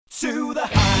to the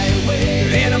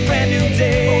highway in a brand new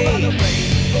day. Over the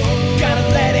rainbow, gotta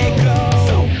let it go.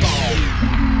 So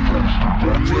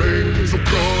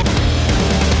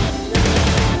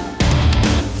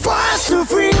fast to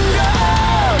finger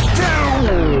down.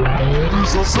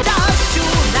 Dance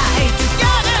tonight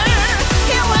together.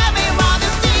 Here everyone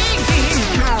is singing.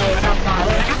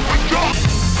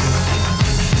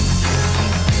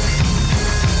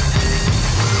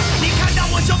 你看到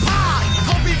我就怕，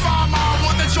头皮发麻，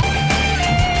我的胸。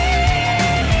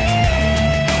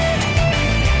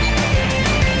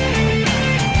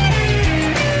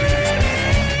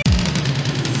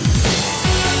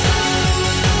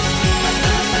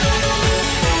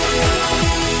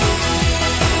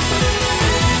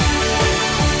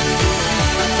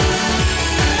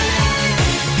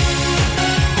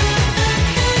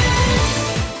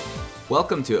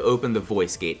Welcome to Open the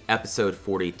Voice Gate, episode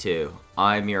 42.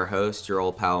 I'm your host, your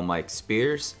old pal Mike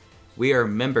Spears. We are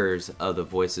members of the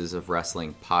Voices of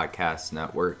Wrestling Podcast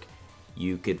Network.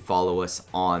 You could follow us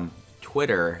on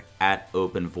Twitter at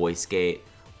Open Voice Gate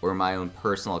or my own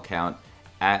personal account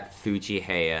at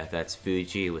Fujiheya. That's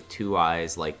Fuji with two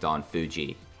eyes like Don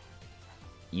Fuji.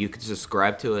 You can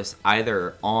subscribe to us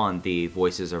either on the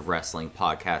Voices of Wrestling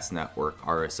Podcast Network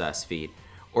RSS feed,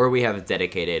 or we have a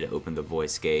dedicated Open the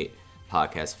Voice Gate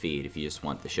podcast feed if you just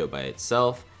want the show by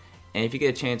itself. And if you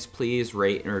get a chance, please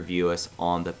rate and review us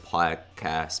on the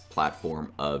podcast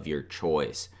platform of your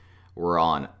choice. We're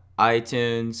on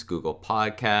iTunes, Google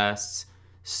Podcasts,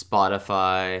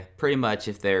 Spotify. Pretty much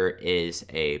if there is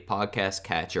a podcast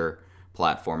catcher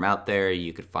platform out there,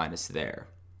 you could find us there.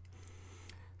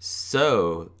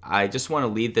 So I just want to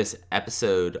lead this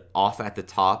episode off at the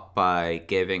top by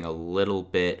giving a little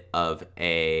bit of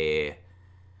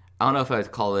I don't know if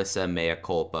I'd call this a mea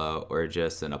culpa or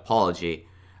just an apology.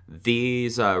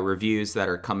 These reviews that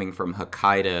are coming from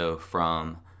Hokkaido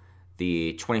from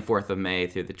the 24th of May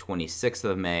through the 26th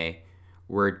of May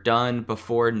were done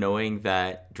before knowing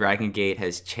that Dragon Gate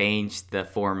has changed the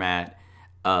format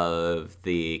of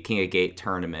the King of Gate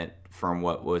tournament from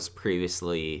what was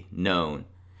previously known.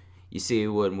 You see,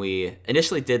 when we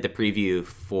initially did the preview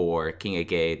for King of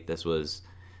Gate, this was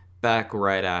back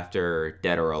right after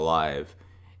Dead or Alive,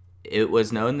 it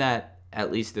was known that,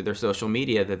 at least through their social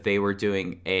media, that they were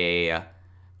doing a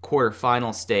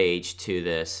quarterfinal stage to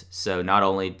this. So not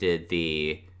only did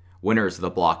the winners of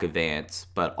the block advance,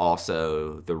 but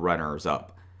also the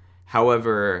runners-up.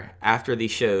 However, after these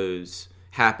shows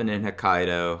happened in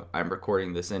Hokkaido, I'm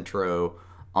recording this intro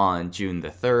on June the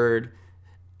 3rd,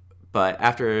 but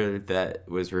after that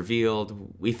was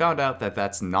revealed, we found out that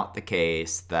that's not the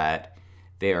case, that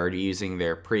they are using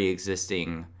their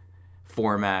pre-existing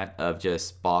format of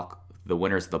just the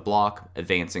winners of the block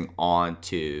advancing on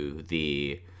to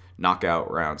the knockout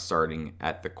round starting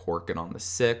at the Korakuen on the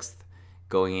 6th,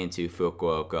 going into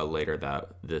Fukuoka later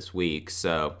this week.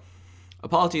 So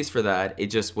apologies for that. It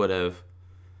just would have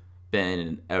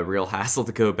been a real hassle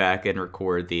to go back and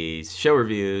record these show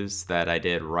reviews that I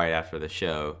did right after the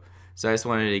show. So I just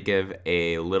wanted to give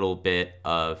a little bit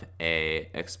of a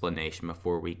explanation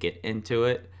before we get into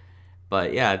it.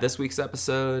 But yeah, this week's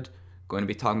episode, going to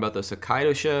be talking about those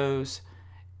Hokkaido shows,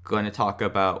 going to talk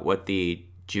about what the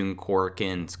June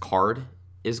Korakuen's card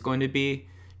is going to be.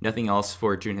 Nothing else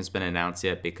for June has been announced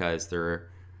yet because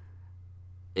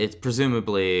it's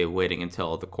presumably waiting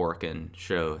until the Korakuen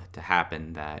show to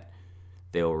happen that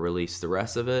they will release the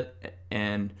rest of it.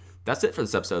 And that's it for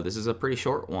this episode. This is a pretty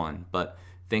short one, but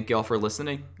thank y'all for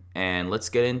listening. And let's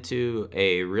get into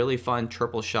a really fun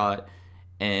triple shot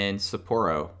in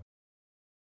Sapporo.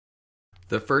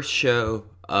 The first show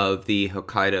of the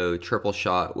Hokkaido triple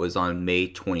shot was on May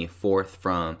 24th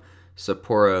from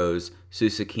Sapporo's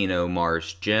Susukino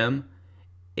Mars Gym.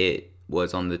 It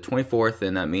was on the 24th,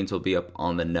 and that means it'll be up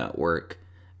on the network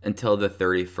until the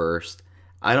 31st.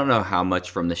 I don't know how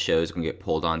much from the show is going to get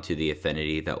pulled onto the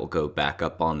Affinity that will go back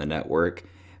up on the network,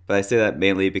 but I say that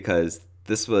mainly because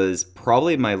this was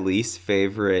probably my least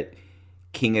favorite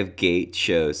King of Gate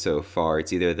show so far.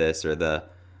 It's either this or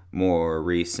the more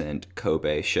recent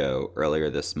Kobe show earlier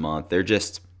this month. It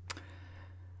just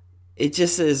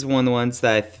is one of the ones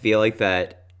that I feel like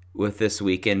that with this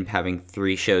weekend having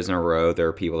 3 shows in a row, there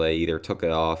are people that either took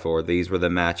it off or these were the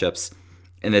matchups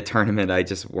in the tournament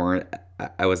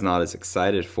I was not as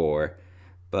excited for.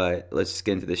 But let's just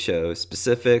get into the show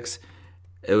specifics.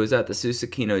 It was at the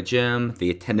Susukino Gym. The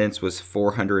attendance was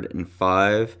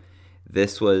 405.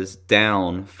 This was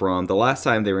down from the last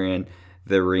time they were in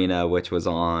the arena, which was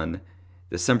on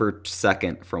December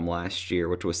 2nd from last year,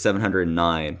 which was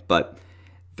 709. But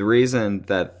the reason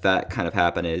that kind of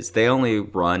happened is they only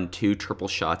run 2 triple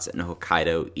shots in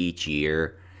Hokkaido each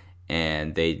year,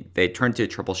 and they turned to a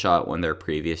triple shot when their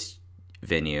previous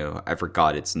venue, I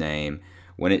forgot its name,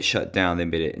 when it shut down, they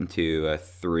made it into a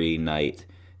 3-night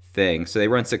thing. So they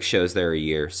run 6 shows there a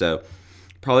year. So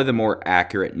probably the more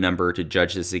accurate number to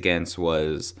judge this against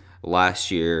was last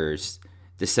year's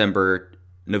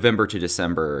November to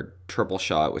December triple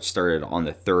shot, which started on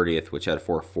the 30th, which had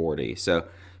 440. So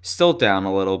still down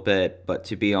a little bit, but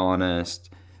to be honest,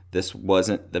 this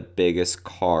wasn't the biggest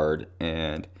card.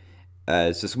 And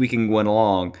as this weekend went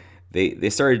along, they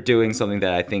started doing something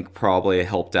that I think probably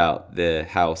helped out the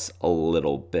house a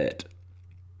little bit.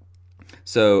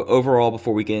 So overall,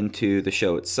 before we get into the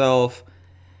show itself,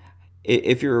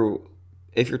 if you're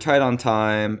tight on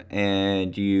time,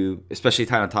 and you especially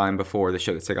tight on time before the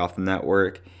show gets taken off the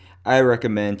network, I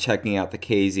recommend checking out the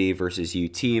KZ versus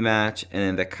UT match and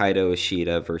then the Kaito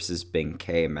Ishida versus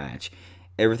Benkei match.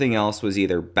 Everything else was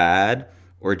either bad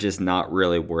or just not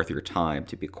really worth your time,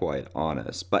 to be quite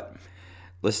honest. But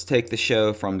let's take the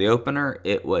show from the opener.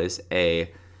 It was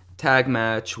a tag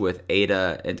match with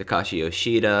Eita and Takashi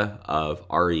Yoshida of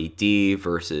RED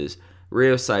versus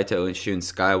Ryo Saito and Shun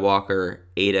Skywalker.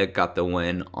 Eita got the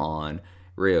win on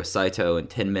Ryo Saito in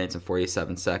 10 minutes and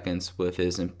 47 seconds with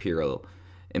his Imperial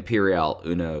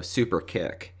Uno super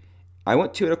kick. I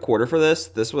went 2 1/4 for this.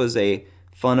 This was a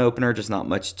fun opener, just not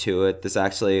much to it. This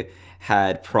actually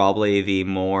had probably the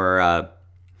more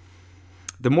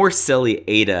silly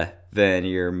Eita than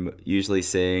you're usually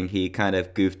seeing. He kind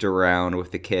of goofed around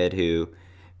with the kid who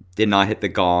did not hit the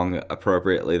gong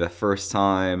appropriately the first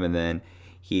time, and then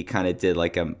he kind of did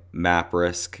like a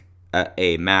mask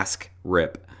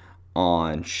rip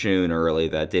on Shun early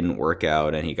that didn't work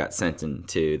out, and he got sent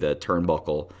into the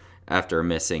turnbuckle after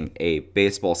missing a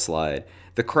baseball slide.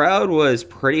 The crowd was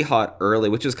pretty hot early,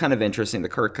 which was kind of interesting.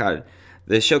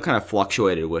 The show kind of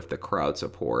fluctuated with the crowd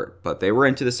support, but they were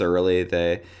into this early.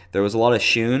 There was a lot of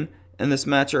Shun in this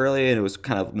match early, and it was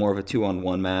kind of more of a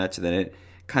 2-on-1 match. And then it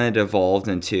kind of devolved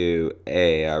into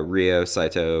a Ryo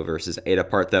Saito versus Eita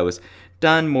part that was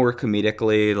done more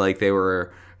comedically. Like they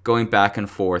were going back and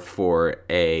forth for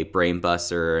a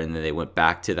brainbuster, and then they went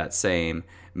back to that same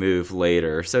move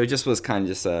later. So it just was kind of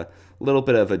just a little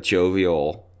bit of a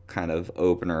jovial kind of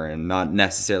opener, and not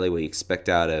necessarily what you expect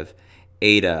out of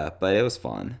Eita, but it was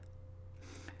fun.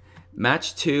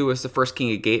 Match 2 was the first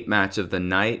King of Gate match of the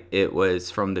night. It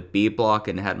was from the B block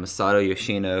and had Masato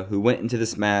Yoshino, who went into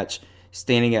this match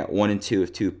standing at 1-2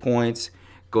 with 2 points,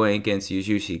 going against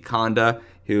Yasushi Kanda,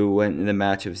 who went in the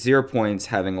match of 0 points,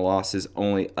 having lost his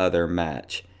only other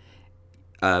match.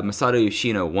 Masato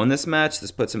Yoshino won this match.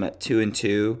 This puts him at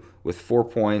 2-2 with 4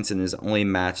 points, and his only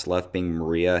match left being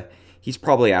Maria. He's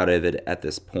probably out of it at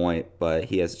this point, but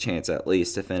he has a chance at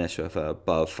least to finish with an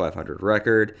above 500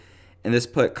 record. And this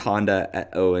put Kanda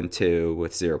at 0-2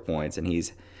 with 0 points,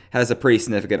 and has a pretty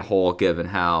significant hole given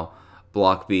how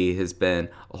Block B has been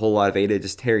a whole lot of Eita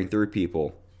just tearing through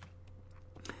people.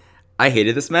 I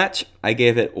hated this match. I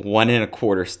gave it 1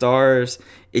 1/4 stars.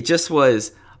 It just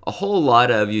was a whole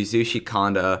lot of Yasushi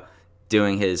Kanda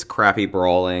doing his crappy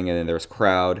brawling, and then there was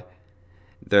crowd.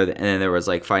 And then there was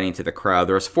like fighting to the crowd.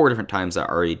 There was 4 different times that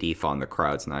RED fought in the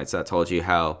crowd tonight, so that told you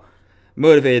how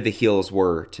motivated the heels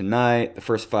were tonight. The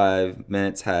first 5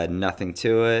 minutes had nothing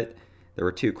to it. There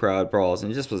were 2 crowd brawls,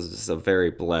 and it just was just a very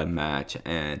bland match.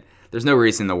 And there's no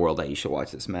reason in the world that you should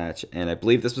watch this match. And I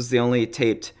believe this was the only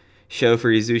taped show for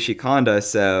Yasushi Kanda,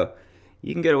 so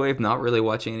you can get away with not really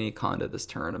watching any Kanda this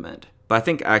tournament. But I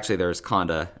think actually there's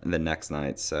Kanda in the next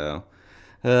night, so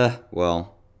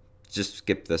well, just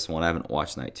skip this one. I haven't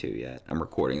watched night 2 yet. I'm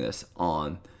recording this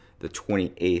on the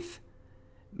 28th.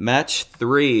 Match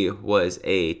 3 was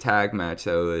a tag match.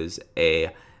 That was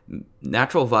a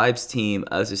Natural Vibes team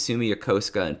of Susumu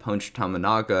Yokosuka and Punch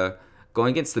Tominaga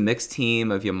going against the mixed team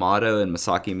of Yamato and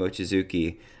Masaki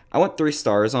Mochizuki. I went 3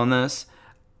 stars on this.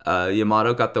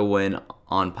 Yamato got the win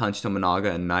on Punch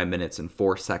Tominaga in 9 minutes and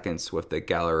 4 seconds with the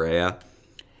Galleria.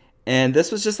 And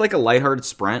this was just like a lighthearted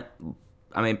sprint.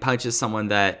 I mean, Punch is someone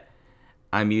that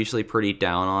I'm usually pretty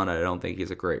down on. I don't think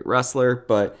he's a great wrestler,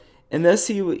 but in this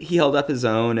he held up his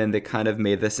own, and they kind of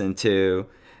made this into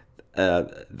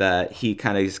that he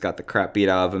kind of just got the crap beat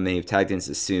out of him, and he tagged in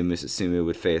Susumu. Susumu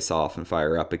would face off and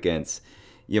fire up against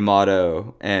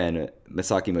Yamato and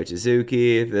Masaki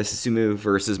Mochizuki. The Susumu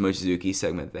versus Mochizuki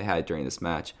segment they had during this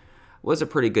match was a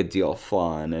pretty good deal of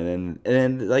fun. And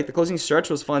then like the closing stretch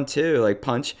was fun too. Like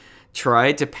Punch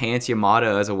tried to pants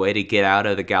Yamato as a way to get out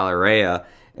of the Galleria,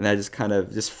 and that just kind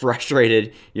of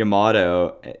frustrated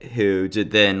Yamato, who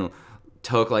then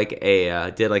took did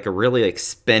a really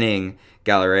spinning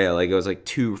Galleria. Like it was like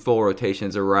 2 full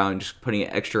rotations around, just putting an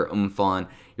extra oomph on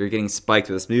you're getting spiked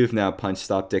with this move now, punch,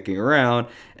 stop dicking around.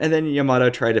 And then Yamato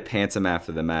tried to pants him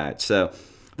after the match. So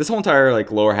this whole entire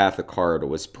like lower half of the card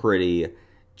was pretty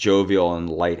jovial and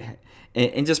light,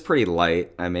 and just pretty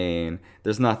light. I mean,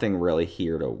 there's nothing really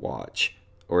here to watch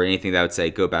or anything that I would say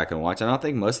go back and watch. I don't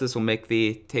think most of this will make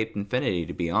the taped Infinity,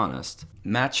 to be honest.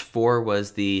 Match 4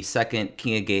 was the second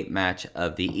King of Gate match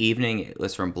of the evening. It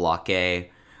was from Block A,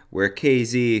 where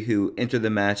KZ, who entered the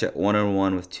match at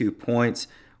 1-1 with 2 points,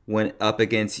 went up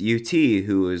against UT,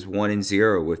 who was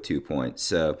 1-0 with 2 points.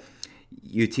 So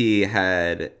UT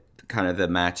had kind of the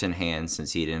match in hand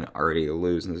since he didn't already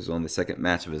lose, and this was only the second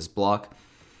match of his block.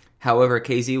 However,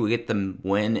 KZ would get the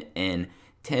win in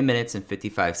 10 minutes and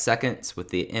 55 seconds with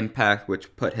the impact,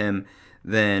 which put him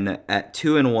then at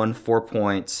 2-1, 4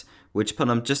 points, which put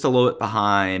him just a little bit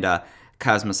behind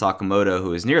Kazuma Sakamoto,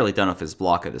 who is nearly done with his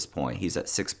block at this point. He's at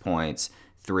 6 points,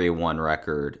 3-1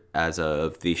 record as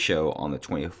of the show on the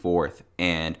 24th,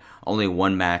 and only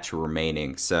 1 match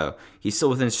remaining. So he's still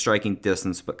within striking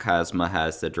distance, but Kazuma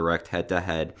has the direct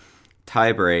head-to-head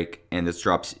tiebreak, and this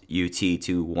drops UT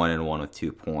to 1-1 with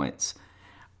 2 points.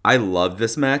 I love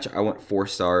this match. I went 4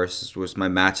 stars. This was my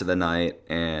match of the night,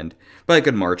 and by a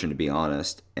good margin, to be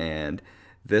honest. And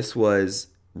this was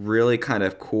really kind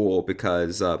of cool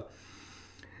because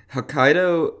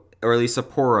Hokkaido, or at least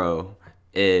Sapporo,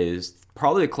 is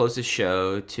probably the closest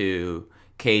show to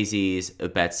KZ's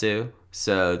Ubetsu.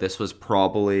 So this was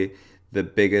probably the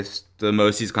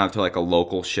most he's gone to like a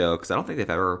local show, because I don't think they've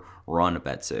ever run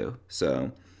Ubetsu.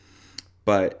 So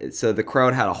the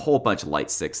crowd had a whole bunch of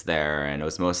light sticks there, and it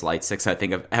was the most light sticks I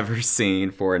think I've ever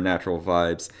seen for a Natural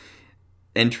Vibes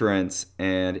entrance,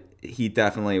 and he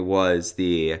definitely was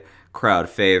the crowd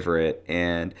favorite.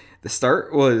 And the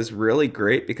start was really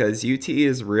great because UT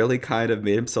has really kind of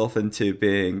made himself into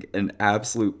being an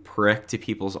absolute prick to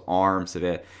people's arms.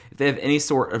 If they have any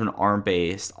sort of an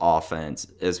arm-based offense,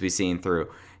 as we've seen through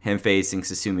him facing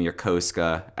Susumu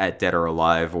Yokosuka at Dead or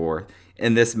Alive, or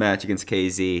in this match against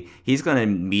KZ, he's going to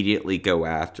immediately go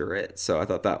after it. So I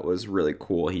thought that was really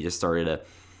cool. He just started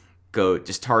to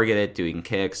just target it, doing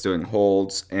kicks, doing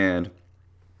holds, and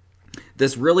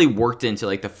this really worked into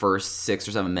like the first 6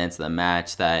 or 7 minutes of the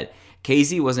match, that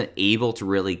KZ wasn't able to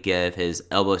really give his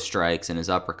elbow strikes and his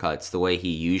uppercuts the way he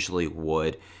usually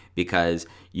would, because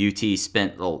UT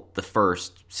spent the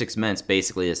first 6 minutes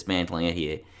basically dismantling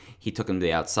it. He took him to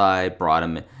the outside, brought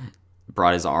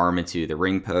his arm into the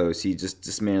ring post. He just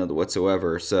dismantled it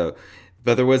whatsoever.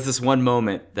 But there was this one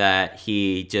moment that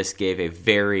he just gave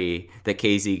that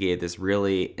KZ gave this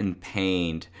really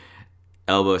pained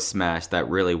elbow smash that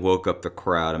really woke up the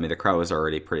crowd. I mean, the crowd was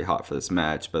already pretty hot for this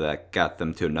match, but that got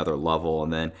them to another level.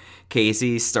 And then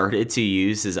KZ started to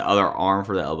use his other arm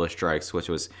for the elbow strikes, which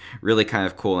was really kind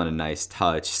of cool and a nice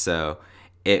touch. So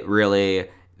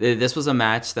this was a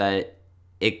match that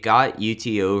it got UT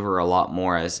over a lot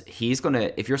more, as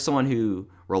if you're someone who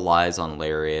relies on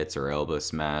lariats or elbow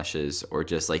smashes or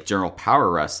just like general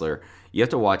power wrestler, you have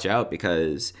to watch out,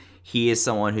 because he is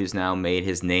someone who's now made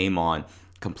his name on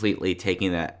completely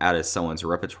taking that out of someone's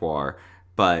repertoire.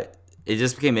 But it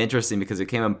just became interesting because it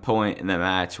came a point in the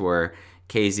match where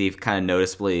KZ kind of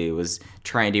noticeably was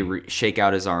trying to shake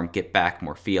out his arm, get back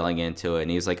more feeling into it, and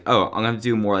he was like, oh, I'm going to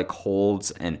do more like holds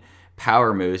and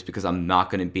power moves because I'm not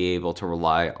going to be able to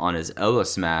rely on his elbow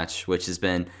smash, which has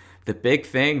been the big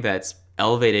thing that's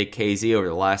elevated KZ over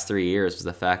the last 3 years, was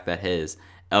the fact that his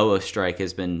elbow strike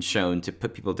has been shown to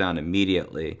put people down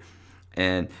immediately.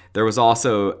 And there was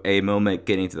also a moment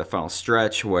getting to the final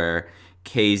stretch where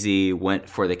KZ went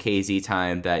for the KZ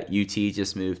time that UT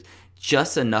just moved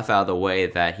just enough out of the way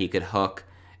that he could hook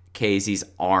KZ's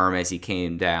arm as he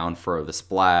came down for the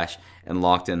splash and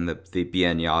locked in the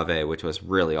Bien Llave, which was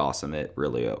really awesome. It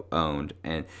really owned.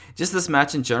 And just this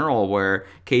match in general, where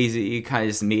KZ kind of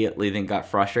just immediately then got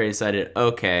frustrated and decided,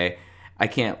 okay, I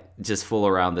can't just fool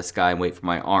around this guy and wait for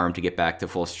my arm to get back to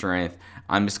full strength.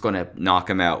 I'm just going to knock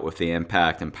him out with the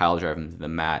impact and pile drive him to the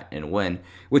mat and win,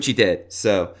 which he did.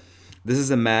 So this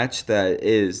is a match that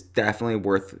is definitely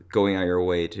worth going out your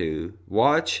way to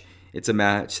watch. It's a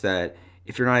match that,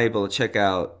 if you're not able to check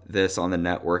out this on the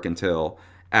network until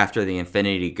after the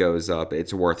Infinity goes up,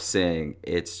 it's worth seeing.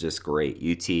 It's just great.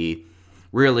 UT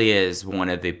really is one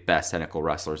of the best technical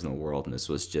wrestlers in the world, and this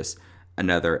was just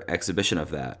another exhibition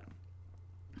of that.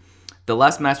 The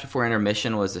last match before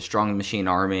intermission was the Strong Machine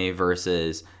Army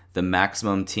versus the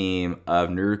Maximum team of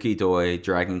Naruki Doi,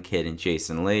 Dragon Kid, and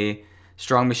Jason Lee.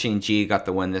 Strong Machine G got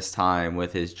the win this time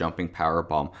with his jumping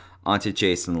powerbomb onto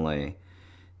Jason Lee.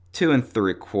 2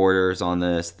 3/4 on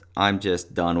this. I'm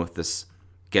just done with this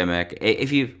gimmick.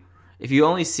 If you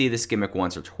only see this gimmick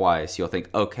once or twice, you'll think,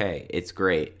 okay, it's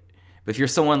great. But But if you're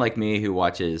someone like me who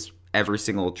watches every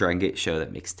single Dragon Gate show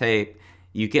that makes tape,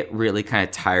 you get really kind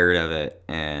of tired of it.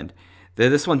 And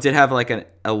this one did have like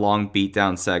a long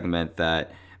beatdown segment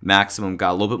that Maximum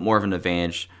got a little bit more of an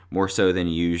advantage, more so than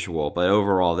usual. But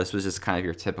overall, this was just kind of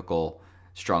your typical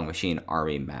Strong Machine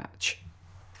Army match.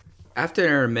 After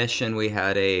intermission, we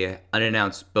had a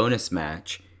unannounced bonus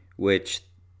match, which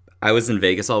I was in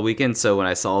Vegas all weekend, so when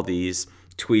I saw these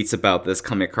tweets about this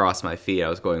coming across my feed, I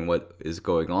was going, what is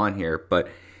going on here? But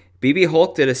BB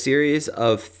Hulk did a series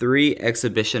of 3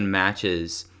 exhibition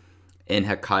matches in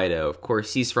Hokkaido. Of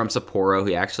course, he's from Sapporo.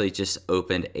 He actually just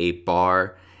opened a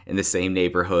bar in the same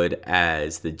neighborhood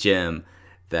as the gym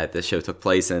that the show took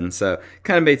place in, so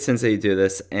kind of made sense that he do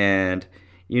this. And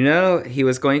he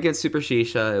was going against Super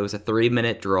Shisha. It was a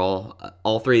 3-minute draw.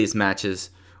 All 3 of these matches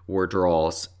were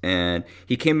draws. And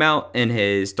he came out in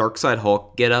his Dark Side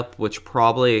Hulk getup, which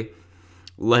probably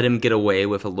let him get away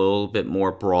with a little bit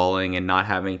more brawling and not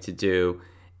having to do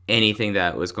anything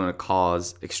that was going to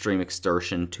cause extreme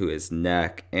exertion to his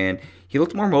neck. And he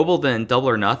looked more mobile than Double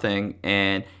or Nothing.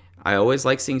 And I always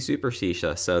like seeing Super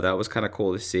Shisha, so that was kind of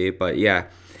cool to see. But yeah,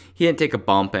 he didn't take a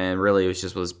bump, and really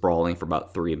it was brawling for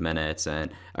about 3 minutes,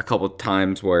 and a couple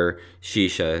times where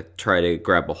Shisha tried to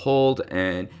grab a hold,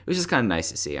 and it was just kind of nice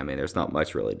to see. I mean, there's not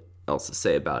much really else to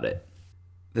say about it.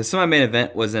 The semi-main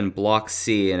event was in Block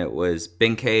C, and it was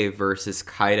Benkei versus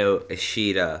Kaito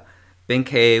Ishida.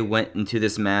 Benkei went into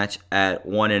this match at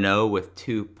 1-0 with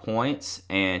 2 points,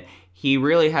 and he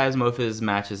really has most of his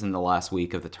matches in the last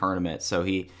week of the tournament, so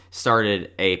he started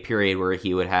a period where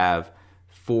he would have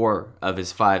 4 of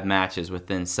his 5 matches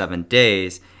within 7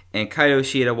 days, and Kaito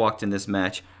Ishida walked in this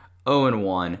match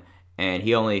 0-1, and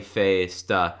he only faced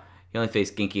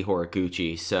Genki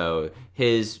Horiguchi, so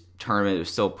his tournament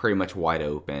was still pretty much wide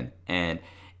open. And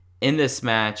in this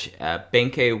match,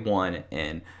 Benkei won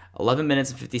in 11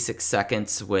 minutes and 56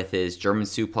 seconds with his German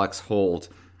suplex hold,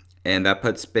 and that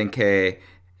puts Benkei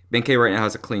right now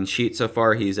has a clean sheet so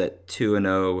far. He's at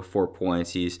 2-0 with 4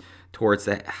 points. He's towards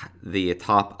the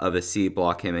top of the C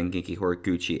block, him and Genki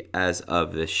Horiguchi as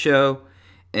of this show.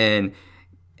 And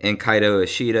Kaito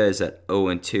Ishida is at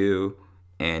 0-2,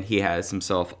 and he has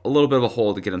himself a little bit of a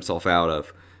hole to get himself out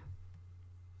of.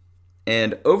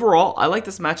 And overall, I like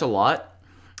this match a lot.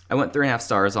 I went 3.5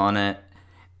 stars on it.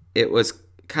 It was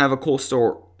kind of a cool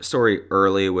story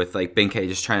early with like Benkei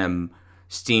just trying to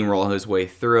steamroll his way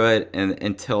through it, and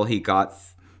until he got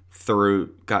to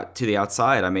the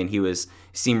outside. I mean, he was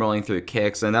steamrolling through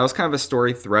kicks, and that was kind of a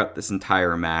story throughout this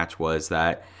entire match, was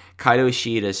that Kaito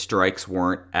Ishida's strikes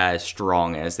weren't as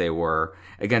strong as they were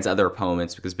against other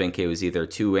opponents because Benkei was either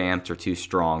too amped or too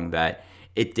strong that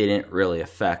it didn't really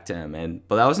affect him.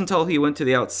 But that was until he went to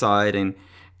the outside and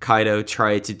Kaito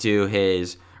tried to do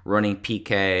his running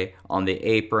PK on the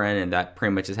apron, and that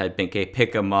pretty much just had Benkei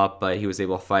pick him up, but he was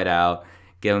able to fight out,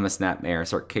 give him a snapmare, and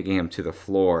start kicking him to the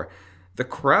floor. The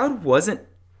crowd wasn't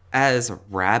as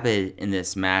rabid in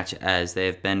this match as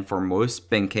they've been for most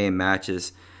Benkei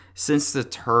matches since the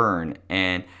turn,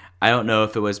 and I don't know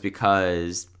if it was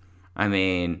because,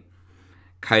 Kaito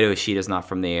Ishida's not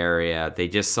from the area. They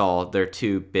just saw their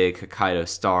 2 big Hokkaido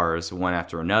stars one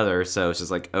after another, so it's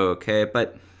just like, oh, okay.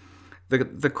 But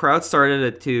the crowd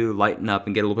started to lighten up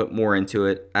and get a little bit more into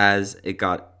it as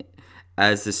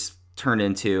this turned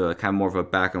into a kind of more of a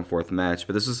back and forth match.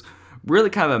 But this was really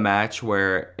kind of a match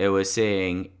where it was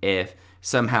saying if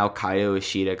somehow Kaito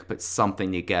Ishida could put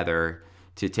something together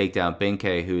to take down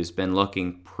Benkei, who's been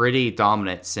looking pretty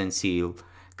dominant since he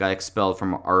got expelled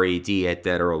from RED at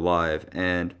Dead or Alive.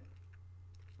 And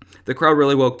the crowd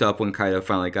really woke up when Kaito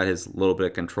finally got his little bit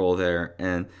of control there.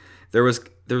 And there was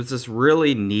this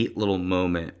really neat little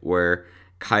moment where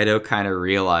Kaito kind of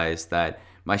realized that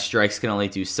my strikes can only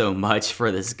do so much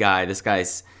for this guy. This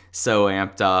guy's so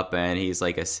amped up, and he's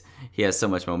like he has so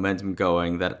much momentum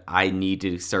going that I need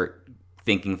to start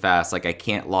thinking fast. Like, I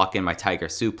can't lock in my Tiger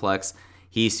Suplex.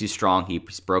 He's too strong.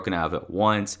 He's broken out of it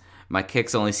once. My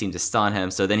kicks only seem to stun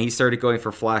him. So then he started going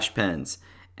for flash pins,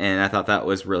 and I thought that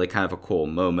was really kind of a cool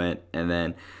moment. And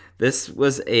then this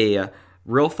was a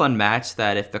real fun match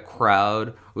that if the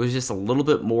crowd was just a little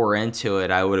bit more into it,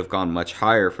 I would have gone much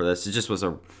higher for this. It just was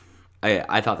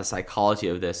I thought the psychology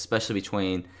of this, especially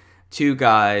between 2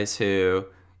 guys who,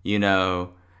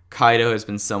 Kaito has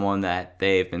been someone that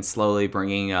they've been slowly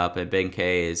bringing up, and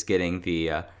Benkei is getting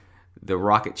the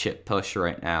rocket ship push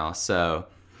right now. So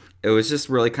it was just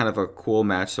really kind of a cool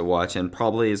match to watch, and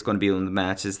probably is going to be one of the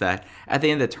matches that at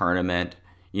the end of the tournament,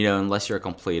 unless you're a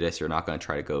completist, you're not going to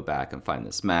try to go back and find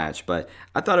this match. But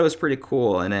I thought it was pretty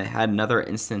cool, and it had another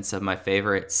instance of my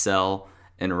favorite cell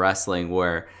in wrestling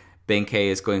where Benkei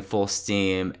is going full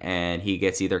steam, and he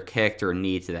gets either kicked or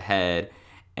knee to the head,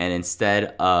 and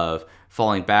instead of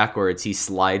falling backwards, he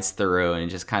slides through and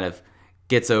just kind of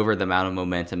gets over the amount of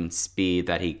momentum and speed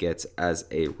that he gets as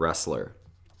a wrestler.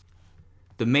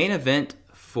 The main event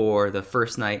for the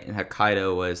first night in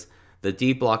Hokkaido was the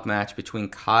D block match between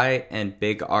Kai and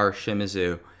Big R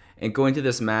Shimizu. And going to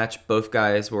this match, both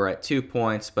guys were at 2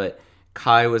 points, but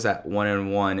Kai was at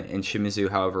 1-1, and Shimizu,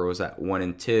 however, was at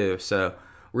 1-2. So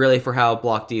really, for how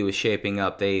Block D was shaping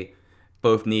up, they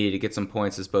both needed to get some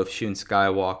points, as both Shun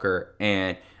Skywalker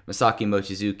and Masaki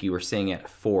Mochizuki were sitting at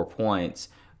 4 points.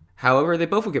 However, they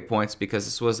both would get points because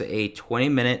this was a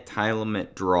 20-minute time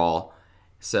limit draw.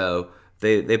 So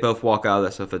they both walk out of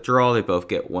this with a draw. They both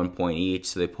get 1 point each,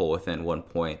 so they pull within 1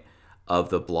 point of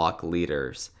the block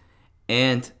leaders.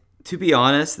 And to be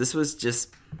honest, this was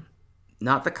just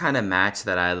not the kind of match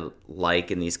that I like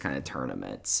in these kind of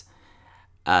tournaments.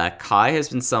 Kai has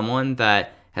been someone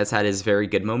that has had his very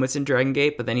good moments in Dragon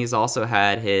Gate, but then he's also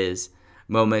had his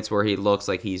moments where he looks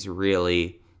like he's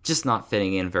really just not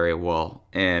fitting in very well.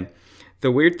 And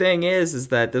the weird thing is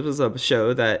that this was a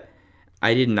show that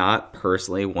I did not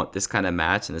personally want this kind of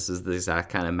match, and this is the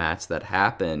exact kind of match that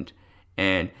happened.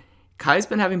 And Kai's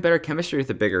been having better chemistry with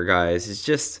the bigger guys. It's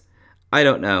just, I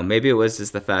don't know. Maybe it was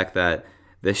just the fact that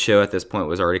this show at this point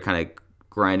was already kind of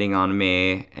grinding on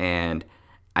me, and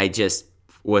I just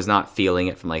was not feeling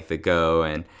it from like the go.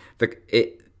 And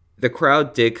the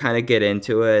crowd did kind of get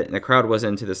into it, and the crowd was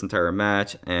into this entire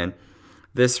match, and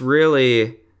this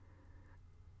really,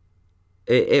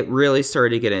 it really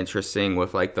started to get interesting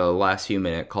with like the last few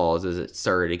minute calls as it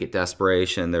started to get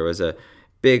desperation. There was a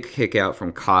big kick out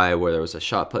from Kai where there was a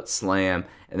shot put slam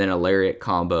and then a lariat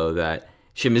combo that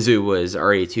Shimizu was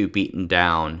already too beaten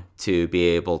down to be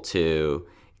able to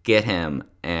get him.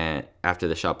 And after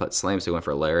the shot put slam, so he went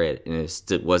for a lariat, and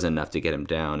it wasn't enough to get him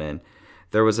down. And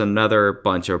there was another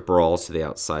bunch of brawls to the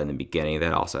outside in the beginning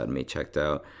that also had me checked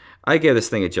out. I give this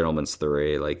thing a gentleman's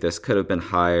 3. Like, this could have been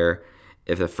higher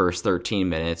if the first 13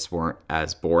 minutes weren't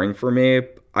as boring for me.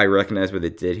 I recognize what they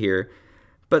did here,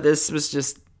 but this was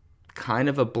just kind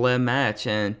of a bleh match.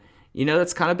 And, you know,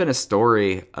 that's kind of been a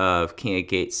story of King of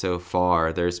Gate so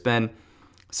far. There's been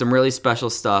some really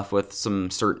special stuff with some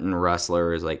certain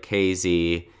wrestlers like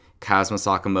KZ. Kazuma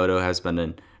Sakamoto has been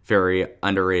a very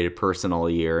underrated person all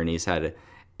year, and he's had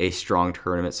a strong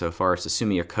tournament so far.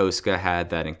 Susumu Yokosuka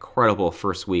had that incredible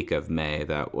first week of May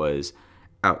that was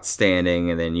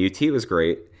outstanding, and then UT was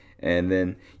great, and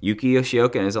then Yuki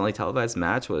Yoshioka in his only televised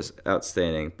match was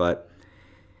outstanding. But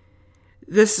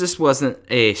this just wasn't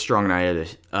a strong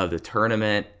night of the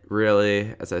tournament,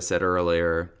 really. As I said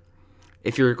earlier,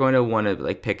 if you're going to want to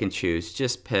like pick and choose,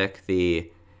 just pick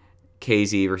the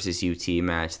KZ versus UT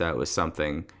match. That was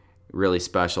something really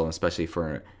special, especially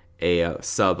for a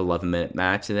sub 11-minute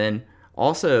match. And then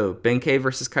also Benkei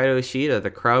versus Kaito Ishida. The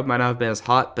crowd might not have been as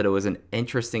hot, but it was an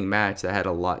interesting match that had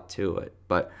a lot to it.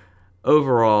 But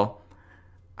overall,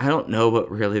 I don't know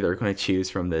what really they're going to choose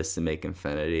from this to make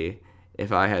Infinity.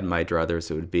 If I had my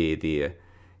druthers, it would be the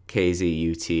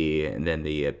KZ UT and then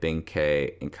the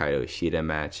Benkei and Kaito Ishida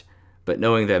match. But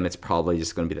knowing them, it's probably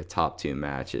just going to be the top 2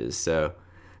 matches. So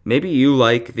maybe you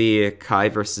like the Kai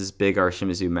versus Big R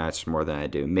Shimizu match more than I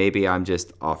do. Maybe I'm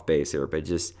just off base here, but it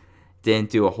just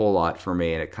didn't do a whole lot for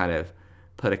me, and it kind of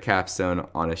put a capstone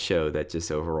on a show that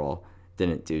just overall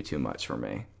didn't do too much for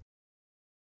me.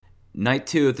 Night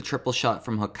 2 of the Triple Shot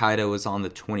from Hokkaido was on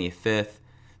the 25th.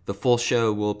 The full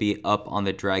show will be up on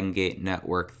the Dragon Gate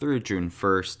network through June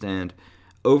 1st, and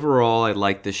overall I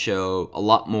liked the show a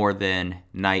lot more than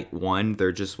Night 1.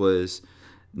 There just was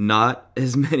not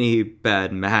as many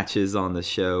bad matches on the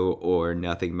show, or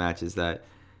nothing matches that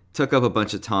took up a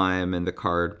bunch of time, and the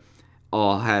card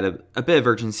all had a bit of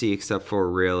urgency, except for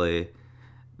really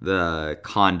the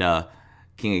Kanda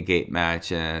King of Gate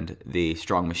match and the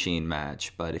Strong Machine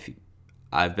match. But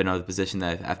I've been in the position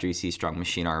that after you see Strong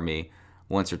Machine Army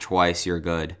once or twice, you're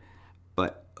good.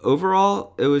 But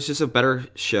overall, it was just a better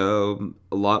show.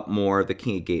 A lot more of the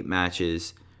King of Gate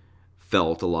matches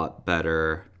felt a lot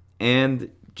better, and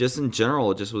just in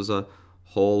general, it just was a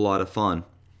whole lot of fun.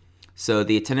 So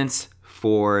the attendance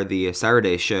for the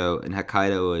Saturday show in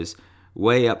Hokkaido was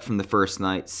way up from the first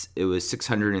nights. It was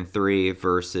 603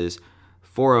 versus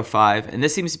 405, and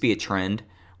this seems to be a trend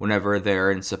whenever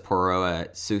they're in Sapporo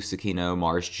at Susukino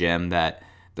Mars Gym, that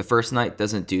the first night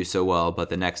doesn't do so well, but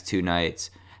the next 2 nights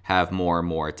have more and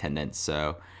more attendance.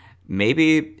 So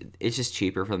maybe it's just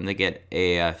cheaper for them to get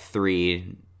a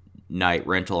 3-night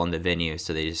rental on the venue,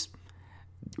 so they just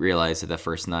realize that the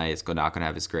first night is not going to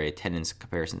have as great attendance in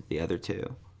comparison to the other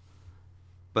 2.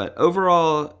 But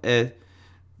overall,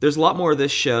 There's a lot more of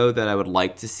this show that I would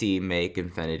like to see make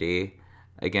Infinity.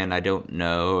 Again, I don't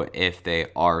know if they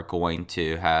are going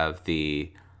to have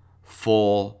the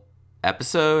full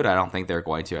episode. I don't think they're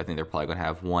going to. I think they're probably going to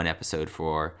have one episode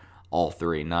for all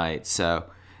 3 nights.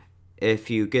 So if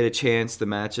you get a chance, the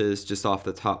matches just off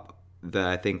the top that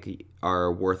I think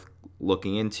are worth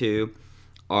looking into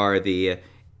are the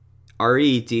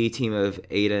RED team of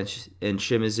Eita and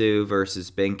Shimizu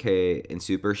versus Benkei and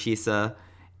Super Shisa,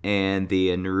 and the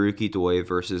Naruki Doi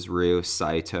versus Ryo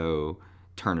Saito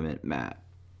tournament match.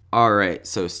 Alright,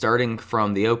 so starting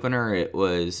from the opener, it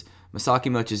was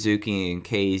Masaki Mochizuki and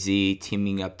KZ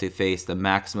teaming up to face the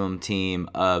Maximum team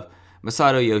of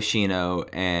Masato Yoshino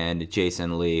and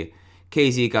Jason Lee.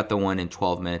 KZ got the win in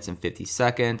 12 minutes and 50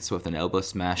 seconds with an elbow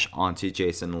smash onto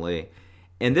Jason Lee.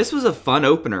 And this was a fun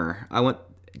opener. I went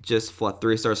just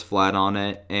 3 stars flat on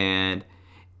it, and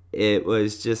it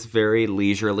was just very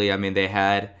leisurely. I mean, they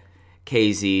had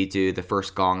KZ do the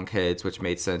first Gong Kids, which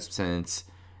made sense since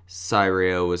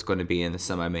Cyrio was going to be in the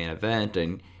semi-main event,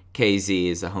 and KZ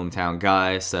is a hometown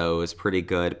guy, so it was pretty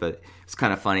good. But it's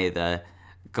kind of funny, the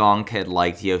Gong Kid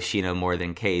liked Yoshino more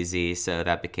than KZ, so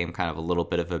that became kind of a little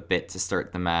bit of a bit to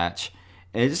start the match.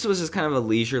 And it just was just kind of a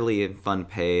leisurely and fun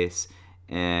pace.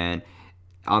 And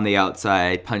on the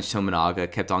outside, Punch Tominaga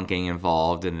kept on getting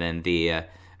involved, and then the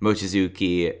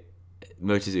Mochizuki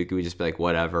would just be like,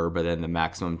 whatever, but then the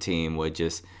Maximum team would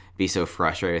just be so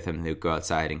frustrated with him, they'd go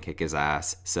outside and kick his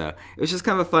ass. So it was just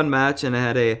kind of a fun match, and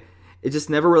it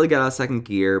just never really got out of second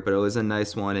gear, but it was a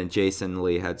nice one, and Jason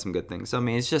Lee had some good things. So, I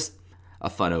mean, it's just a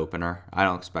fun opener. I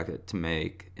don't expect it to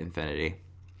make Infinity.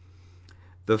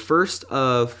 The first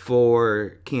of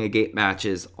 4 King of Gate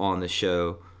matches on the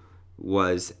show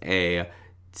was a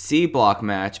C block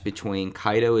match between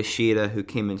Kaito Ishida, who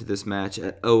came into this match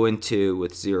at 0-2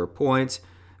 with 0 points,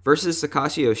 versus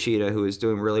Sakashi Yoshida, who is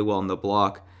doing really well in the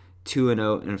block,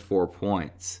 2-0 and 4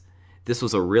 points. This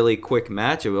was a really quick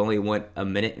match. It only went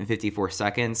 1 minute and 54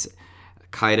 seconds.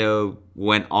 Kaito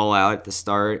went all out at the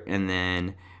start, and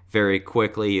then very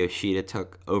quickly Yoshida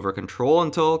took over control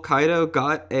until Kaito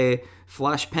got a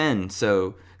flash pen.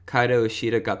 So Kaito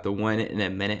Ishida got the win in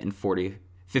 1 minute and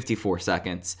 54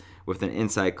 seconds with an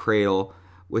inside cradle,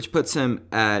 which puts him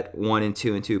at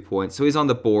 1-2 and 2 points. So he's on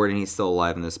the board, and he's still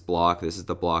alive in this block. This is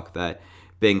the block that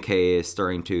Benkei is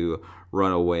starting to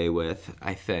run away with,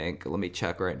 I think. Let me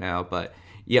check right now. But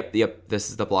yep, this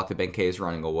is the block that Benkei is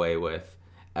running away with,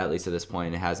 at least at this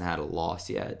point. It hasn't had a loss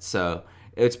yet. So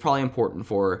it's probably important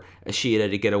for Ishida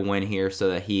to get a win here so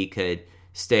that he could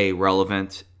stay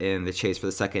relevant in the chase for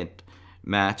the second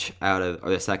match or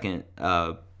the second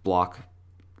block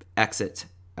exit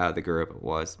out of the group. It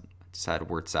was just had a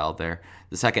word salad there.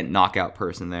 The second knockout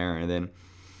person there. And then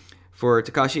for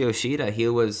Takashi Yoshida, he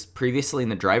was previously in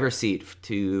the driver's seat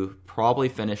to probably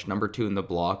finish number 2 in the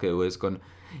block. He was going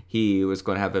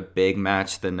to have a big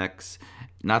match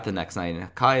not the next night in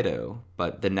Hokkaido,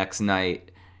 but the next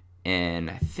night. And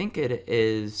I think it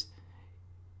is,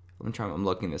 I'm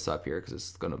looking this up here because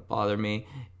it's going to bother me,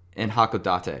 in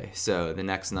Hakodate. So the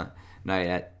next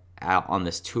night out on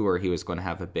this tour, he was going to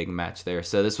have a big match there.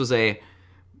 So this was a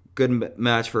good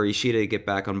match for Ishida to get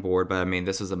back on board, but I mean,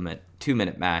 this was a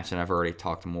 2-minute match, and I've already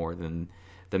talked more than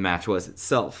the match was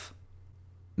itself.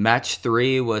 Match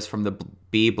 3 was from the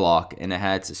B block, and it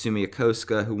had Susumu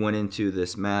Yokosuka, who went into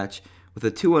this match with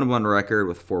a 2-1 record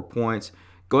with 4 points,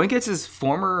 going against his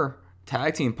former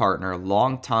tag team partner,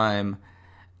 long-time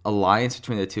alliance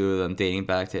between the two of them, dating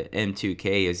back to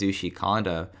M2K, Yasushi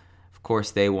Kanda. Of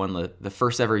course, they won the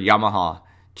first ever Yamaha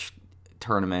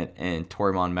tournament in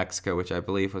Torreon, Mexico, which I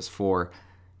believe was for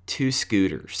 2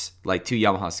 scooters, like 2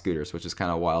 Yamaha scooters, which is kind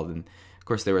of wild. And of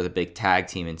course, they were the big tag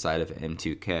team inside of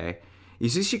M2K.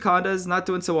 Yasushi Kanda is not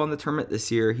doing so well in the tournament this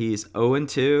year. He's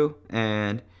 0-2,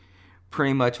 and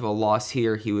pretty much of a loss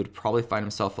here. He would probably find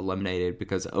himself eliminated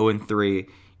because 0-3,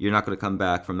 you're not going to come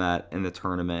back from that in the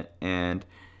tournament. And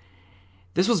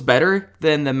this was better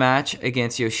than the match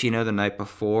against Yoshino the night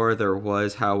before. There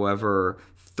was, however,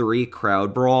 3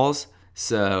 crowd brawls,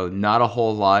 so not a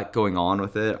whole lot going on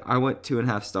with it. I went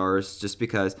 2.5 stars just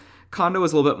because Kanda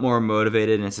was a little bit more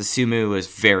motivated, and Susumu was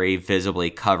very visibly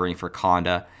covering for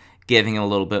Kanda, giving him a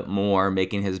little bit more,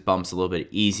 making his bumps a little bit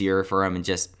easier for him, and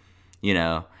just,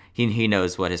 he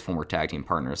knows what his former tag team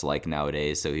partner is like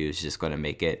nowadays, so he was just going to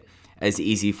make it as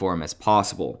easy for him as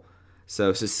possible.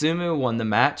 So Susumu won the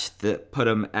match that put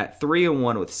him at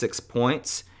 3-1 with 6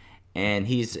 points, and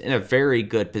he's in a very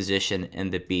good position in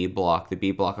the B block. The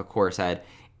B block, of course, had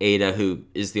Eita, who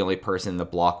is the only person in the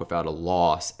block without a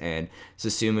loss, and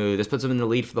Susumu, this puts him in the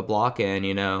lead for the block, and,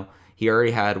 he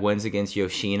already had wins against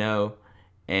Yoshino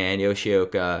And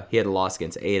Yoshioka, he had a loss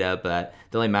against Eita, but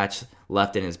the only match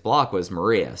left in his block was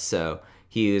Maria. So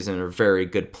he was in a very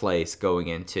good place going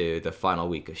into the final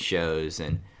week of shows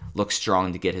and looked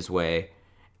strong to get his way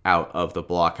out of the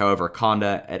block. However,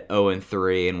 Kanda at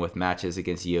 0-3 and with matches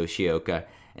against Yoshioka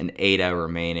and Eita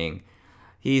remaining,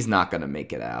 he's not going to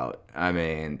make it out. I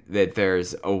mean, that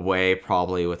there's a way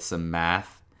probably with some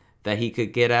math that he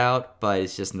could get out, but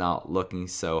it's just not looking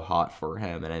so hot for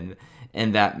him.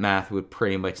 And that math would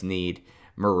pretty much need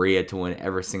Maria to win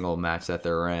every single match that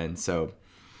they're in. So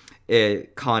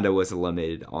Kanda was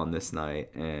eliminated on this night.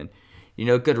 And,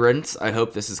 good riddance. I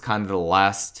hope this is kind of the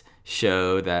last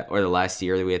show or the last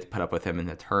year that we had to put up with him in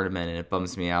the tournament. And it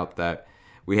bums me out that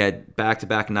we had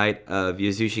back-to-back night of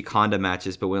Yasushi Kanda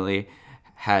matches, but we only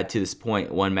had to this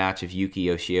point one match of Yuki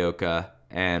Yoshioka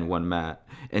and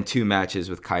two matches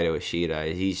with Kaito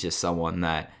Ishida. He's just someone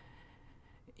that,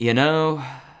 I know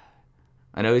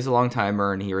he's a long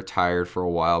timer and he retired for a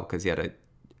while because he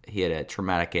had a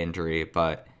traumatic injury,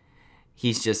 but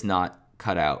he's just not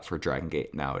cut out for Dragon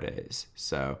Gate nowadays.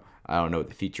 So I don't know what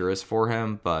the future is for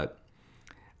him, but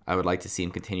I would like to see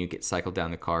him continue to get cycled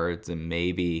down the cards, and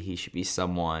maybe he should be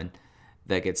someone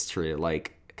that gets treated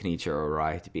like Kenichiro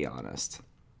Arai, to be honest.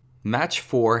 Match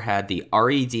 4 had the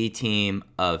RED team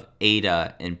of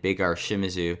Eita and Big R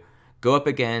Shimizu go up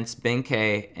against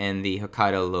Benkei and the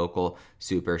Hokkaido local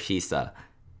Super Shisa.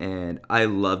 And I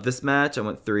love this match. I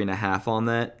went 3.5 on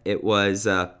that. It was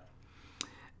a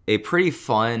pretty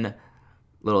fun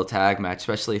little tag match,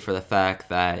 especially for the fact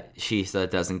that Shisa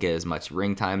doesn't get as much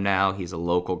ring time now. He's a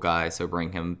local guy, so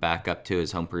bring him back up to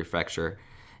his home prefecture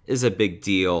is a big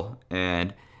deal.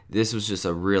 And this was just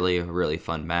a really, really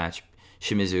fun match.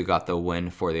 Shimizu got the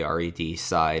win for the RED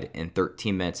side in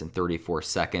 13 minutes and 34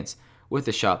 seconds with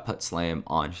a shot put slam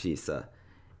on Shisa.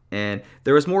 And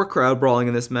there was more crowd brawling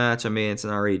in this match. I mean, it's an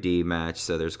RED match,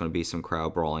 so there's going to be some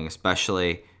crowd brawling,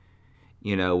 especially,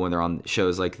 when they're on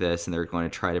shows like this and they're going to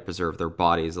try to preserve their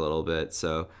bodies a little bit.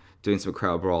 So doing some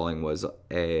crowd brawling was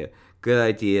a good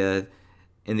idea.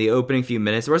 In the opening few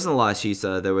minutes, there wasn't a lot of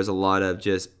Shisa. There was a lot of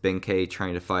just Benkei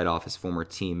trying to fight off his former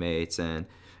teammates, and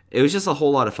it was just a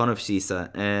whole lot of fun of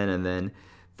Shisa. And then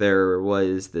there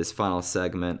was this final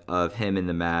segment of him in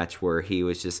the match where he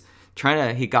was just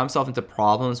he got himself into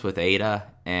problems with Eita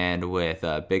and with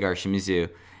Big R Shimizu,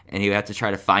 and he had to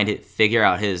try to figure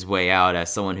out his way out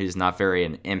as someone who's not very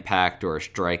an impact or a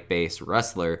strike-based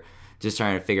wrestler, just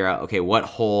trying to figure out, okay, what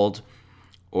hold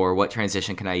or what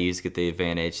transition can I use to get the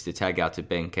advantage to tag out to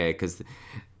Benkei, because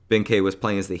Benkei was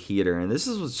playing as the heater, and this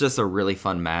was just a really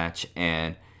fun match,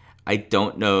 and I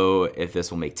don't know if this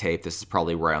will make tape. This is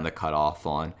probably right on the cutoff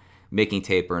on making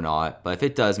tape or not, but if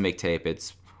it does make tape,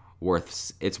 it's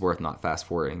worth not fast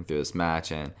forwarding through this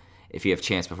match. And if you have a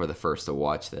chance before the first to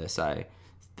watch this, I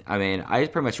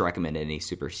pretty much recommend any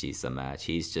Super Shisa match.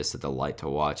 He's just a delight to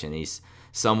watch, and he's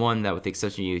someone that, with the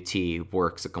exception of UT,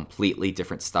 works a completely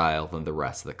different style than the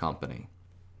rest of the company.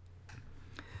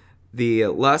 The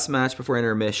last match before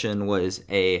intermission was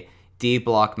a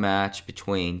D-block match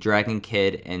between Dragon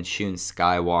Kid and Shun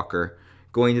Skywalker.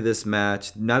 Going to this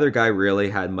match, neither guy really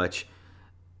had much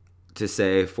to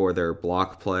say for their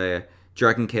block play.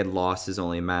 Dragon Kid lost his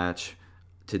only match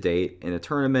to date in the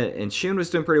tournament, and Shun was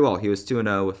doing pretty well. He was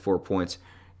 2-0 with 4 points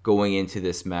going into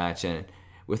this match, and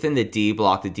within the D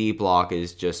block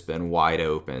has just been wide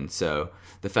open. So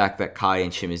the fact that Kai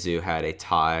and Shimizu had a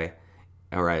tie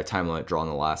or at a time limit draw on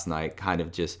the last night kind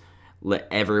of just let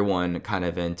everyone kind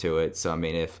of into it. So I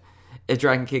mean, if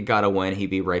Dragon Kid got a win, he'd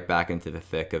be right back into the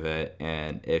thick of it,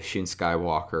 and if Shun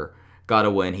Skywalker got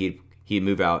a win, he'd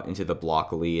move out into the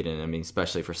block lead. And I mean,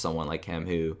 especially for someone like him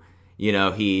who,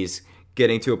 he's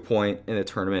getting to a point in the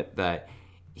tournament that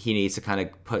he needs to kind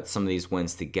of put some of these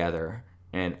wins together.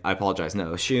 And I apologize,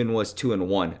 no, Shun was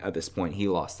 2-1 at this point. He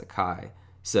lost to Kai.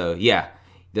 So yeah,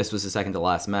 this was the second to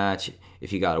last match.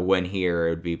 If he got a win here,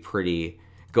 it would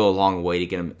go a long way to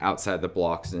get him outside the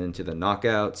blocks and into the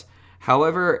knockouts.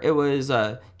 However, it was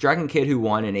Dragon Kid who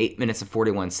won in 8 minutes and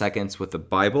 41 seconds with the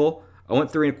Bible. I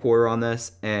went 3.25 on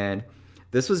this, and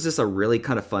this was just a really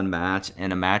kind of fun match,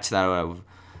 and a match that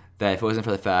if it wasn't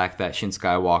for the fact that Shun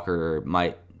Skywalker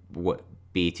might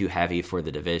be too heavy for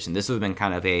the division, this would have been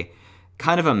kind of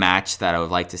a match that I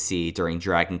would like to see during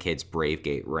Dragon Kid's Brave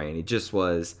Gate reign. It just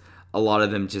was a lot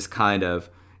of them just kind of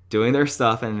doing their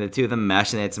stuff, and the two of them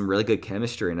meshed, and they had some really good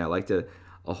chemistry, and I liked it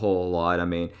a whole lot. I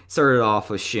mean, started off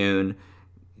with Shun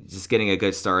just getting a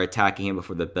good start, attacking him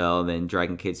before the bell, and then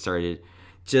Dragon Kid started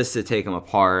just to take him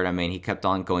apart. I mean, he kept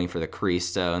on going for the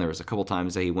Cristo, and there was a couple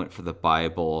times that he went for the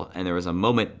Bible, and there was a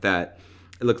moment that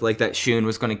it looked like that Shun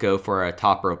was going to go for a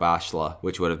top rope Ashla,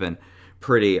 which would have been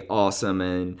pretty awesome,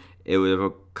 and it would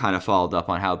have kind of followed up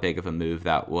on how big of a move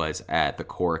that was at the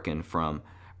Korakuen from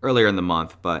earlier in the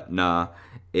month. But nah,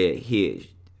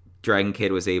 Dragon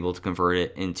Kid was able to convert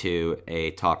it into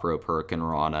a top rope Hurricane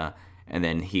Rana, and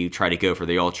then he tried to go for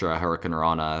the Ultra Hurricane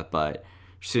Rana, but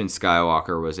soon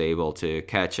Skywalker was able to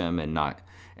catch him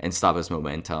and stop his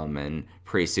momentum, and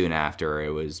pretty soon after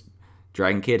it was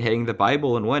Dragon Kid hitting the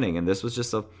Bible and winning, and this was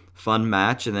just a fun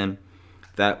match. And then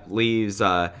that leaves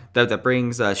that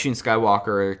brings Shun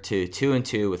Skywalker to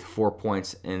 2-2 with 4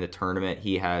 points in the tournament.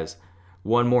 He has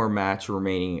one more match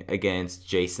remaining against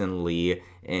Jason Lee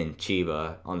and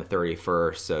Chiba on the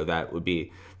 31st, so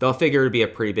they'll figure it'd be a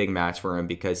pretty big match for him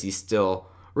because he's still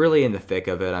really in the thick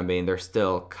of it. I mean, there's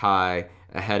still Kai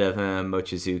ahead of him.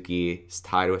 Mochizuki is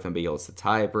tied with him, but he holds the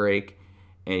tie break.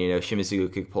 And,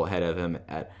 Shimizu could pull ahead of him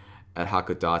at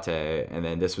Hakodate. And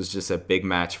then this was just a big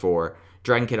match for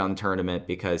Dragon Kid on the tournament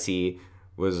because he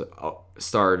was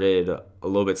started a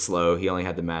little bit slow. He only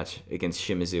had the match against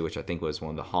Shimizu, which I think was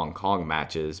one of the Hong Kong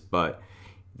matches. But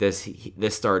this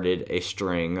started a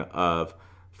string of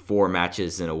 4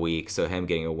 matches in a week. So him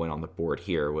getting a win on the board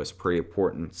here was pretty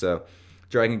important. So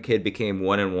Dragon Kid became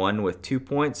 1-1 with 2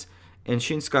 points. And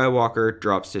Shun Skywalker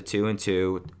drops to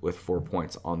 2-2 with 4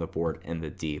 points on the board in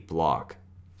the D block.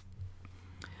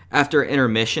 After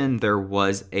intermission, there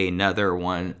was another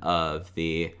one of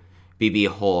the BB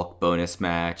Hulk bonus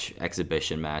match,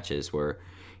 exhibition matches, where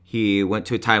he went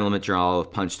to a time limit draw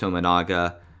with Punch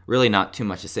Tominaga. Really not too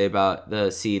much to say about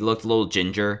this. He looked a little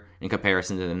ginger in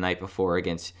comparison to the night before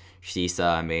against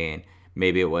Shisa. I mean,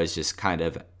 maybe it was just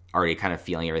already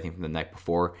feeling everything from the night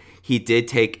before. He did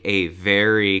take a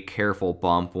very careful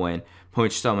bump when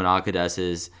Punch Tominaga does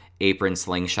his apron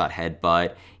slingshot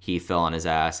headbutt. He fell on his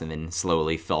ass and then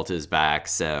slowly fell to his back.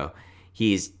 So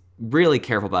he's really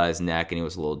careful about his neck, and he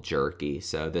was a little jerky.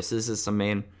 So this is just,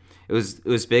 it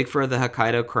was big for the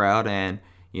Hokkaido crowd, and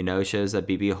shows that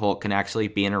BB Hulk can actually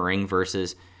be in a ring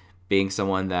versus being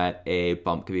someone that a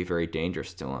bump could be very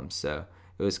dangerous to him. So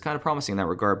it was kind of promising in that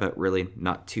regard, but really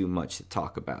not too much to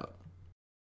talk about.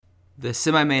 The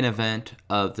semi-main event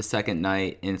of the second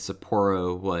night in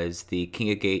Sapporo was the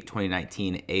King of Gate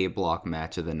 2019 A block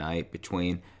match of the night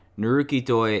between Naruki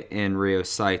Doi and Ryo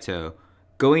Saito.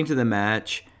 Going to the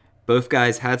match, both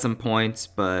guys had some points,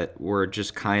 but were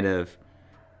just kind of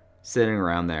sitting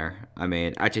around there. I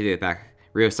mean, actually, take it back.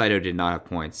 Ryo Saito did not have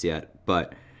points yet,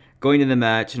 but going to the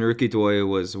match, Naruki Doi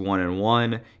was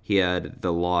 1-1. He had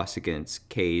the loss against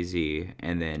KZ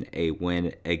and then a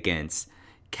win against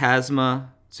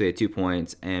Kazuma. So he had 2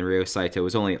 points, and Ryo Saito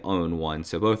was only 0-1.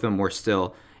 So both of them were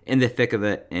still in the thick of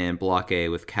it in Block A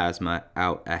with Kazuma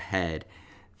out ahead.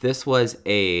 This was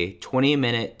a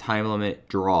 20-minute time limit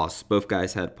draw. So both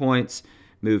guys had points,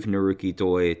 moved Naruki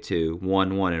Doi to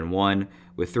 1-1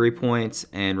 with 3 points,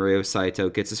 and Ryo Saito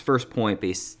gets his first point, but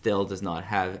he still does not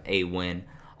have a win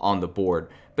on the board.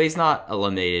 But he's not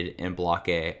eliminated in Block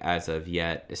A as of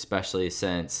yet, especially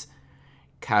since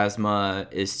Kazuma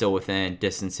is still within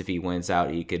distance. If he wins out,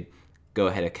 he could go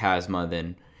ahead of Kazuma.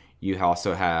 Then you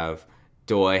also have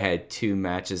Doi had 2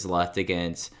 matches left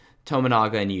against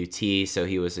Tominaga and UT, so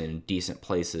he was in decent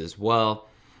places as well.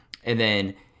 And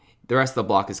then the rest of the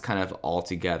block is kind of all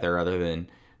together, other than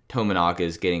Tominaga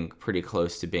is getting pretty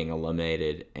close to being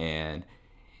eliminated, and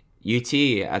UT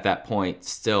at that point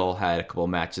still had a couple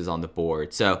matches on the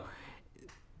board. So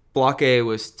Block A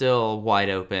was still wide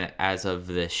open as of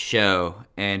this show,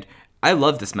 and I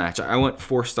love this match. I went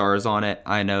 4 stars on it.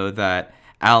 I know that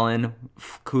Alan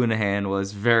Cunahan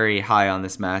was very high on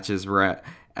this match as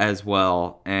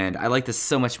well, and I like this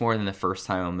so much more than the first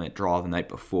time I draw the night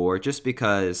before, just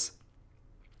because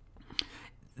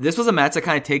this was a match that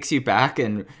kind of takes you back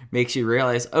and makes you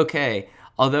realize, okay,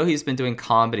 although he's been doing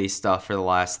comedy stuff for the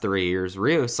last 3 years,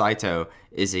 Ryo Saito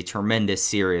is a tremendous,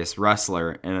 serious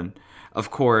wrestler, and of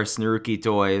course, Naruki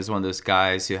Doi is one of those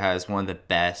guys who has one of the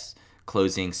best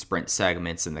closing sprint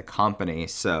segments in the company.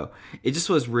 So it just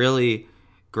was really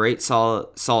great,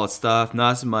 solid stuff.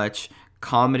 Not as much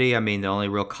comedy. I mean, the only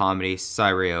real comedy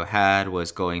Cyrio had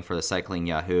was going for the Cycling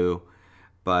Yahoo.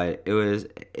 But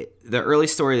the early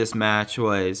story of this match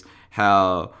was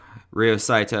how Ryo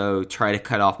Saito tried to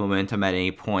cut off momentum at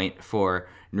any point for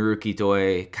Naruki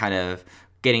Doi, kind of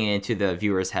getting into the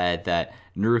viewer's head that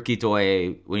Naruki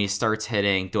Doi, when he starts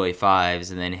hitting Doi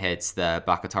 5s and then hits the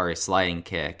Bakatari sliding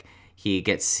kick, he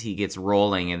gets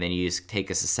rolling, and then you just take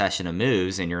a succession of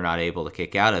moves and you're not able to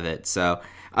kick out of it. So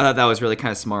I thought that was really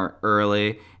kind of smart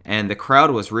early, and the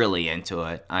crowd was really into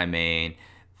it. I mean,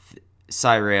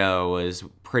 Cyrio was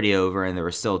pretty over, and there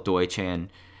were still Doi-chan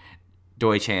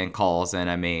calls, and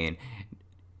I mean,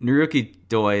 Naruki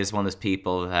Doi is one of those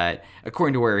people that,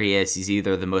 according to where he is, he's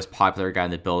either the most popular guy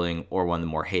in the building or one of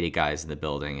the more hated guys in the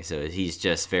building. So he's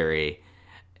just very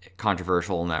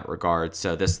controversial in that regard.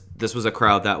 So this was a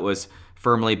crowd that was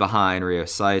firmly behind Ryo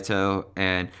Saito.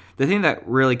 And the thing that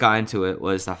really got into it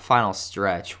was the final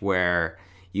stretch where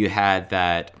you had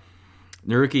that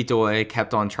Naruki Doi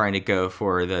kept on trying to go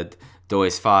for the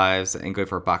Doi's fives and go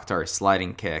for a Bakatari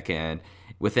sliding kick. And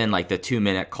within like the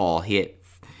 2-minute call, he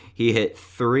hit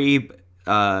three.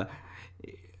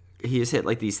 He just hit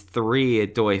like these 3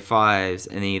 Doi fives,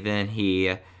 and then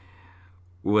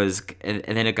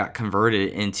it got converted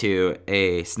into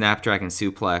a Snapdragon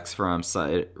suplex from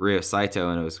Ryo Saito,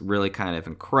 and it was really kind of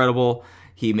incredible.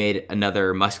 He made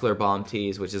another muscular bomb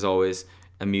tease, which is always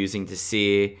amusing to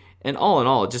see. And all in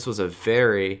all, it just was a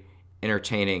very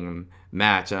entertaining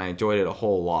match, and I enjoyed it a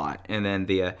whole lot. And then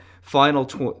the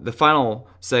final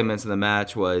segments of the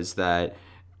match was that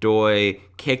Doi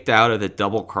kicked out of the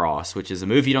double cross, which is a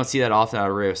move you don't see that often out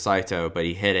of Ryo Saito, but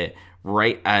he hit it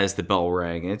right as the bell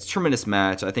rang. And it's a tremendous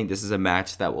match. I think this is a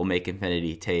match that will make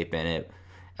Infinity tape, and it,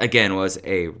 again, was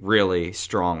a really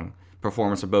strong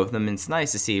performance for both of them. And it's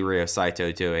nice to see Ryo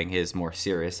Saito doing his more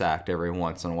serious act every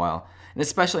once in a while, and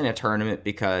especially in a tournament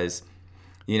because,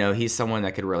 you know, he's someone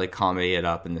that could really comedy it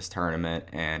up in this tournament,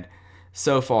 and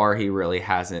so far he really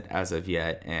hasn't as of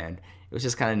yet, and it was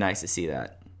just kind of nice to see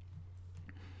that.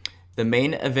 The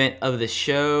main event of the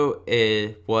show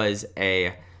was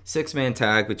a 6-man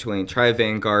tag between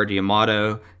Tri-Vanguard,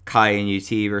 Yamato, Kai, and UT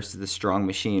versus the Strong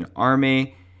Machine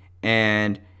Army.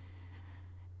 And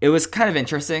it was kind of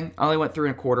interesting. I only went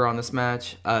 3 1/4 on this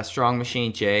match. Strong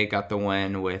Machine Jay got the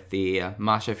win with the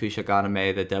Masha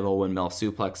Fushiganame, the Devil Windmill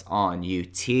Suplex on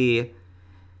UT.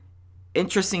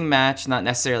 Interesting match, not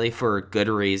necessarily for good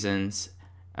reasons,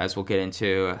 as we'll get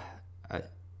into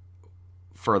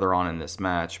further on in this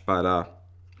match, but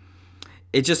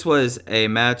it just was a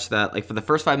match that, like, for the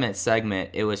first 5-minute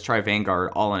segment, it was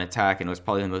Tri-Vanguard all in attack, and it was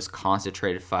probably the most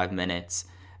concentrated 5 minutes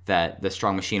that the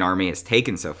Strong Machine Army has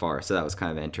taken so far, so that was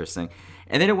kind of interesting.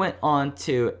 And then it went on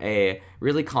to a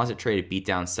really concentrated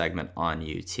beatdown segment on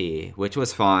UT, which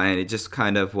was fine. It just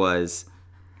kind of was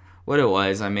what it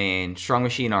was. I mean, Strong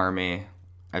Machine Army,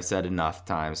 I've said enough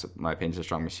times my opinion of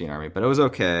Strong Machine Army, but it was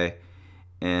okay.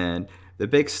 And the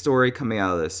big story coming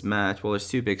out of this match, well, there's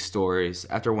 2 big stories.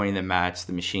 After winning the match,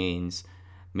 the Machines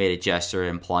made a gesture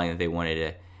implying that they wanted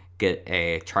to get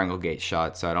a Triangle Gate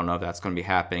shot, so I don't know if that's going to be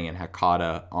happening in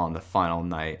Hakata on the final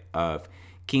night of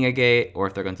King of Gate, or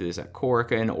if they're going to do this at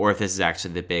Korakuen, or if this is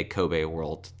actually the big Kobe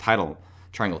World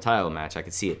Triangle title match. I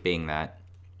could see it being that.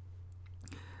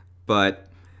 But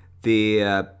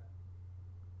the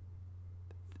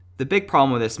big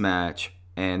problem with this match,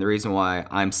 and the reason why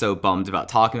I'm so bummed about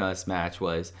talking about this match,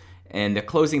 was in the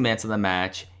closing minutes of the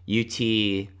match,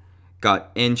 UT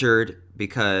got injured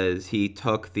because he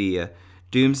took the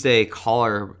Doomsday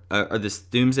Collar, or this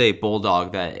Doomsday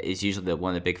Bulldog that is usually one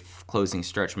of the big closing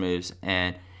stretch moves,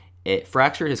 and it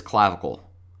fractured his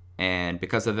clavicle. And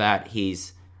because of that,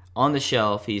 he's on the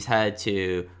shelf. He's had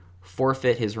to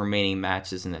forfeit his remaining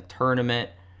matches in the tournament,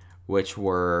 which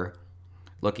were,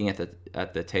 looking at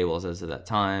the tables as of that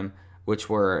time, which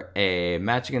were a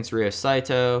match against Ryo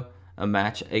Saito, a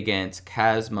match against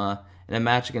Kazma, and a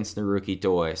match against Naruki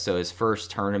Doi. So his first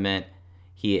tournament,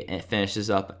 he finishes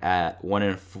up at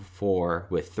 1-4,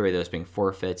 with 3 of those being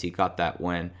forfeits. He got that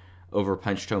win over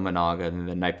Punch Tominaga, and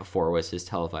the night before was his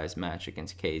televised match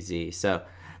against KZ. So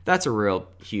that's a real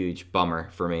huge bummer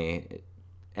for me,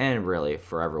 and really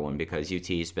for everyone, because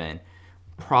UT's been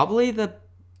probably the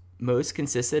most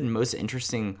consistent and most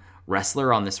interesting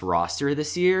wrestler on this roster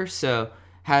this year. So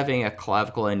having a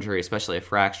clavicle injury, especially a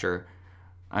fracture,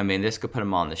 I mean, this could put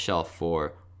him on the shelf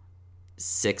for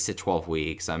 6 to 12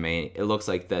 weeks. I mean, it looks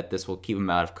like that this will keep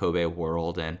him out of Kobe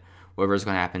World and whatever's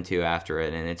going to happen to after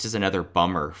it. And it's just another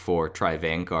bummer for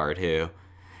Tri-Vanguard, who,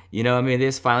 you know, I mean, they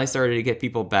just finally started to get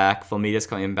people back. Flamita's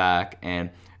coming back, and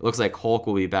it looks like Hulk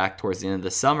will be back towards the end of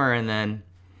the summer. And then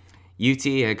UT,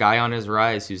 a guy on his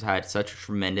rise who's had such a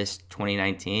tremendous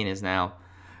 2019, is now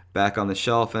back on the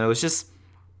shelf. And it was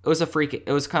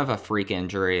kind of a freak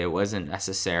injury. It wasn't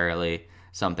necessarily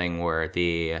something where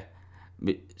the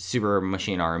Super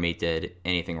Machine Army did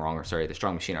anything wrong, the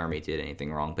Strong Machine Army did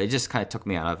anything wrong, but it just kind of took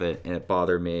me out of it, and it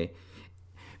bothered me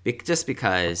just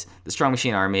because the Strong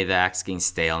Machine Army, the act's getting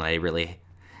stale, and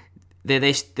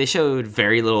they showed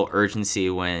very little urgency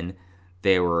when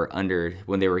they were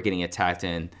getting attacked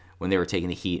and when they were taking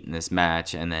the heat in this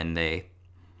match, and then they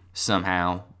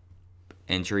somehow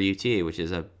injure UT, which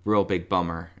is a real big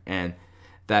bummer. And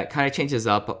that kind of changes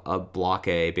up a Block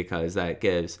A, because that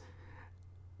gives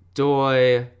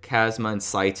Doi, Kazuma, and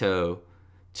Saito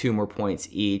 2 more points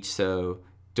each. So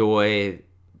Doi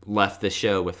left the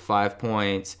show with 5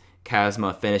 points.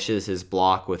 Kazuma finishes his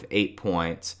block with 8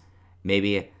 points.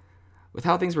 Maybe with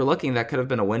how things were looking, that could have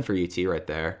been a win for UT right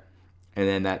there. And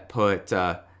then that put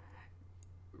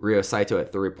Ryo Saito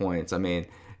at 3 points. I mean,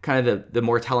 kind of the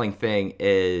more telling thing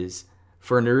is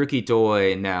for Naruki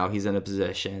Doi now, he's in a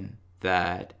position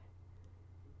that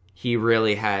he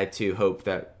really had to hope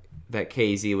that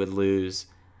KZ would lose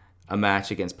a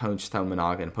match against Punch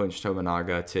Tominaga, and Punch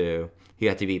Tominaga too. He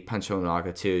had to beat Punch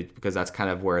Tominaga too, because that's kind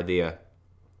of where the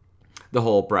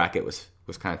whole bracket was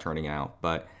kind of turning out.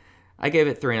 But I gave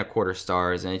it 3.25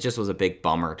 stars, and it just was a big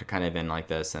bummer to kind of end like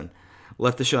this, and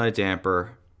left the show on a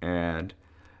damper. And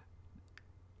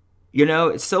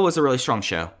it still was a really strong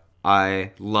show.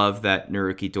 I love that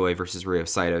Naruki Doi versus Ryo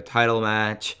Saito title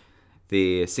match.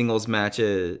 The single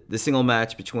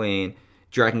match between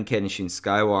Dragon Kid and Shun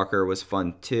Skywalker was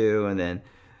fun too, and then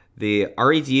the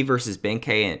RED versus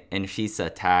Benkei and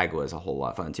Shisa tag was a whole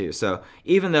lot of fun too. So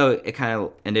even though it kind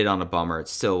of ended on a bummer, it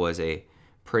still was a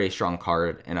pretty strong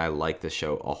card, and I liked the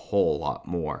show a whole lot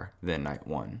more than night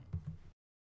 1.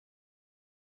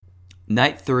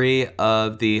 Night 3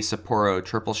 of the Sapporo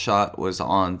Triple Shot was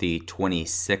on the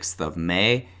 26th of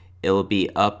May. It'll be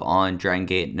up on Dragon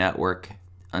Gate Network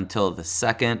until the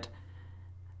 2nd.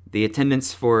 The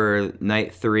attendance for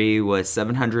night 3 was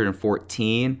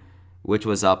 714, which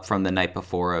was up from the night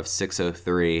before of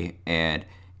 603. And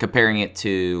comparing it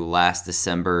to last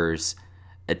December's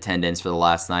attendance for the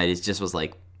last night, it just was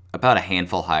like about a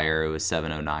handful higher. It was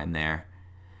 709 there.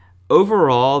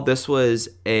 Overall, this was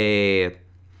a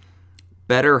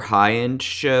better high-end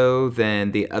show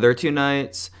than the other 2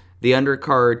 nights. The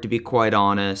undercard, to be quite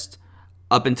honest,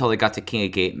 up until they got to King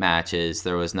of Gate matches,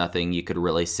 there was nothing you could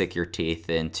really sink your teeth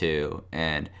into,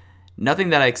 and nothing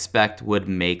that I expect would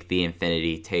make the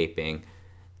Infinity taping,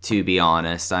 to be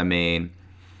honest. I mean,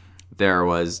 there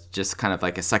was just kind of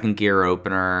like a second gear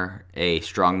opener, a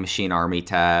Strong Machine Army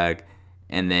tag,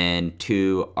 and then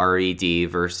 2 RED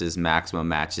versus Maximum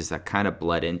matches that kind of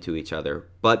bled into each other.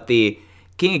 But the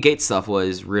King of Gate stuff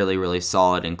was really, really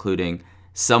solid, including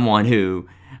someone who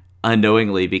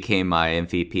unknowingly became my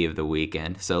MVP of the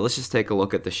weekend. So let's just take a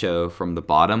look at the show from the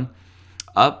bottom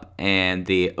up. And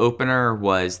the opener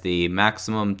was the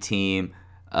Maximum team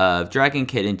of Dragon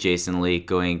Kid and Jason Lee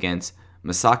going against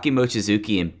Masaki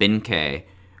Mochizuki and Benkei,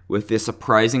 with the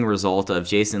surprising result of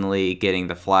Jason Lee getting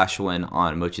the flash win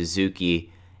on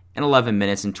Mochizuki in 11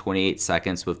 minutes and 28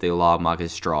 seconds with the La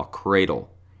Magistral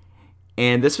Cradle.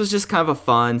 And this was just kind of a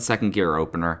fun second gear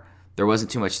opener. There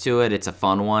wasn't too much to it. It's a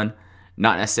fun one.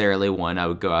 Not necessarily one I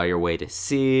would go out of your way to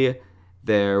see.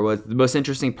 The most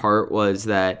interesting part was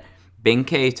that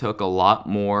Benkei took a lot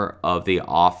more of the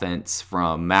offense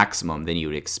from Maximum than you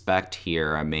would expect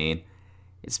here. I mean,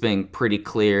 it's been pretty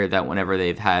clear that whenever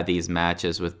they've had these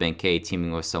matches with Benkei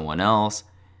teaming with someone else,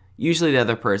 usually the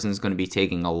other person is going to be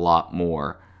taking a lot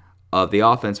more of the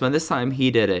offense. But this time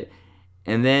he did it.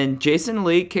 And then Jason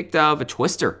Lee kicked out of a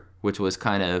twister, which was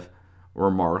kind of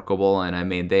remarkable. And I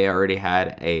mean, they already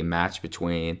had a match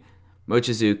between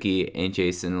Mochizuki and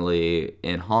Jason Lee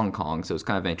in Hong Kong, so it was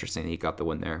kind of interesting he got the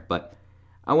win there. But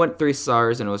I went 3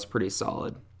 stars, and it was pretty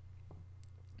solid.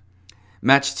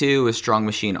 Match 2 was Strong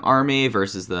Machine Army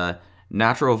versus the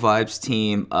Natural Vibes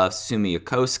team of Sumi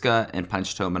Yokosuka and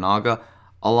Punch Tominaga,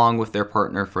 along with their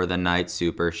partner for the night,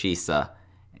 Super Shisa.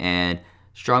 And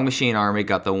Strong Machine Army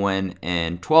got the win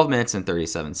in 12 minutes and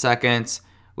 37 seconds,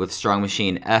 with Strong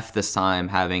Machine F this time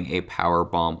having a power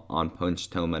bomb on Punch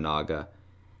Tominaga.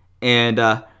 And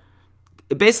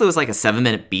it basically was like a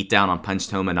 7-minute beatdown on Punch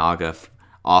Tominaga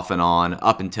off and on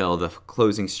up until the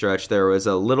closing stretch. There was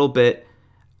a little bit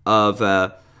of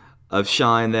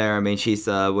shine there. I mean,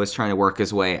 Shisa was trying to work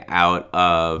his way out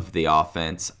of the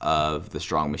offense of the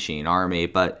Strong Machine Army,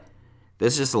 but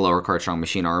this is just a lower card Strong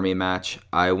Machine Army match.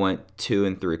 I went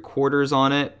 2 3/4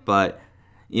 on it, but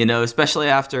especially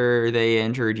after they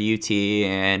injured UT,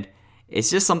 and it's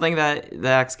just something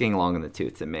that's getting long in the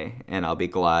tooth to me, and I'll be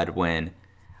glad when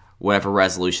whatever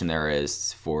resolution there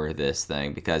is for this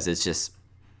thing, because it's just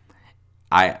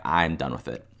I'm done with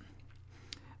it.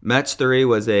 Match 3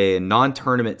 was a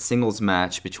non-tournament singles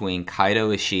match between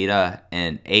Kaito Ishida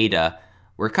and Ada,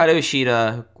 where Kaito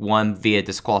Ishida won via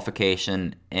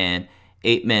disqualification in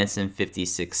 8 minutes and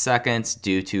 56 seconds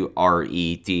due to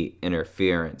RED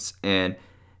interference. And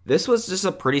this was just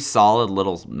a pretty solid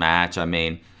little match. I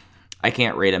mean, I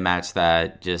can't rate a match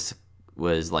that just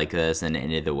was like this and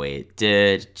ended the way it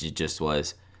did. It just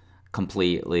was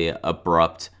completely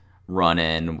abrupt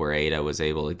run-in where Ada was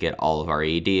able to get all of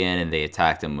RED in, and they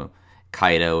attacked him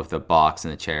Kaido with the box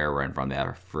and the chair right in front of the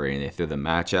referee, and they threw the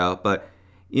match out. But,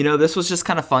 this was just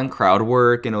kind of fun crowd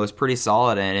work, and it was pretty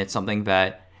solid, and it's something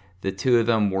that the two of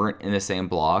them weren't in the same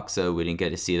block, so we didn't get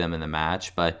to see them in the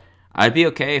match. But I'd be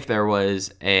okay if there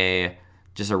was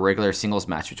just a regular singles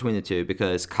match between the two,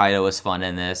 because Kaido was fun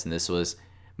in this, and this was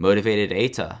motivated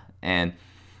Eita. And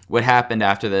what happened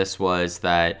after this was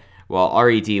that, while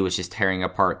RED was just tearing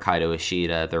apart Kaito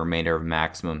Ishida, the remainder of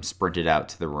Maximum sprinted out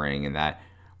to the ring, and that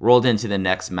rolled into the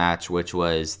next match, which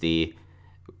was the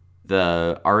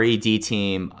RED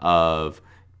team of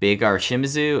Big R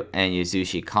Shimizu and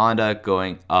Yasushi Kanda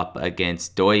going up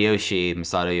against Doi Yoshi,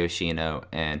 Masato Yoshino,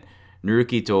 and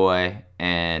Naruki Doi.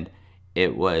 And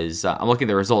it was, I'm looking at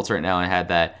the results right now, and had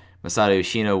that Masato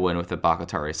Yoshino win with the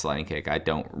Bakatari sliding kick. I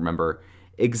don't remember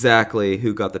exactly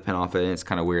who got the pin off it, and it's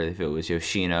kind of weird if it was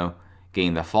Yoshino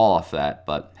getting the fall off that,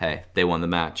 but hey, they won the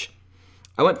match.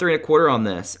 I went 3 1/4 on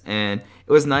this, and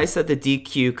it was nice that the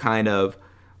DQ kind of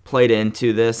played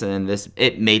into this, and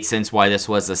it made sense why this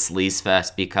was a sleaze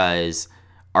fest, because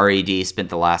RED spent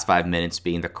the last 5 minutes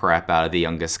beating the crap out of the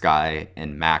youngest guy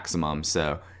in Maximum,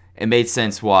 so it made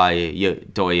sense why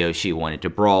Doi Yoshi wanted to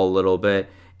brawl a little bit,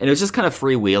 and it was just kind of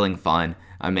freewheeling fun.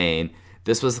 I mean,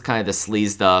 this was kind of the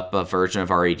sleazed up version of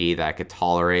RED that I could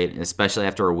tolerate, and especially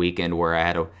after a weekend where I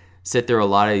had to sit through a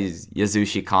lot of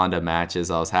Yasushi Kanda matches.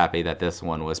 I was happy that this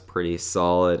one was pretty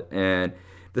solid, and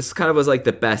this kind of was like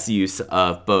the best use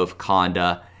of both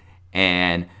Kanda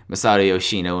and Masato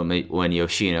Yoshino when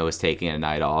Yoshino was taking a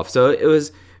night off. So it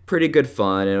was pretty good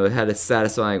fun, and it had a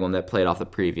satisfying one that played off the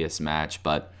previous match.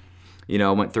 But,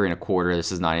 I went 3 1/4.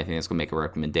 This is not anything that's going to make a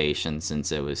recommendation,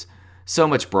 since it was so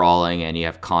much brawling and you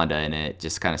have Kanda in it,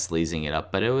 just kind of sleazing it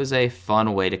up. But it was a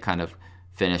fun way to kind of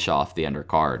finish off the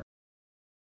undercard.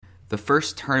 The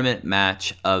first tournament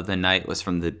match of the night was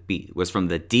from the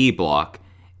D block,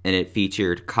 and it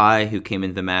featured Kai, who came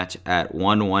into the match at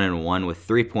 1-1-1 with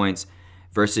 3 points,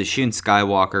 versus Shun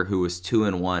Skywalker, who was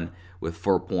 2-1 with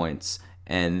 4 points.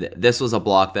 And this was a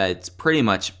block that's pretty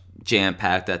much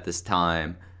jam-packed at this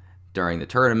time during the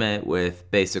tournament, with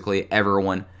basically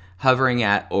everyone hovering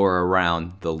at or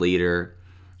around the leader.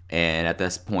 And at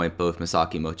this point, both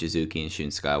Masaki Mochizuki and Shun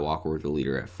Skywalker were the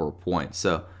leader at 4 points.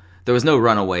 So there was no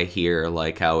runaway here,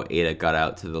 like how Eita got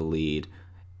out to the lead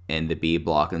in the B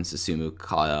block and Susumu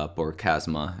caught up, or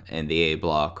Kazuma in the A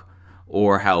block,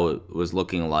 or how it was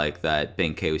looking like that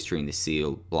Benkei was treating the C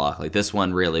block. Like, this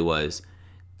one really was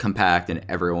compact, and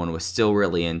everyone was still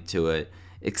really into it,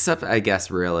 except, I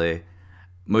guess, really,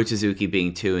 Mochizuki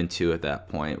being 2-2 at that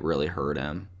point really hurt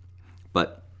him.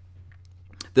 But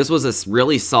this was a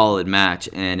really solid match,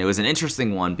 and it was an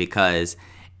interesting one because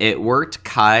it worked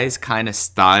Kai's kind of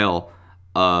style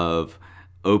of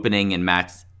opening and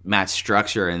match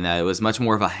structure, in that it was much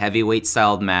more of a heavyweight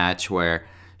styled match where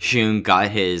Shun got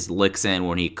his licks in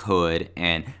when he could,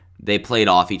 and they played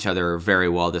off each other very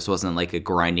well. This wasn't like a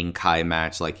grinding Kai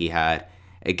match like he had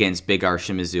against Big R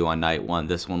Shimizu on night one.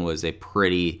 This one was a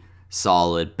pretty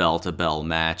solid bell-to-bell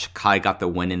match. Kai got the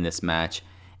win in this match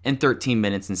in 13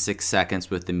 minutes and 6 seconds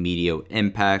with the Meteor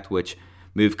Impact, which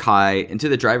moved Kai into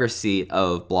the driver's seat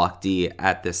of Block D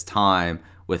at this time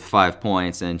with 5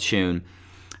 points. And Shun,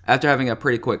 after having a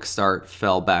pretty quick start,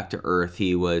 fell back to earth.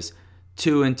 He was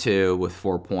 2-2 with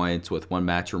 4 points with one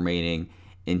match remaining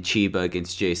in Chiba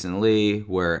against Jason Lee,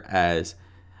 whereas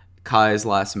Kai's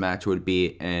last match would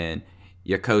be in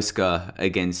Yokosuka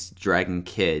against Dragon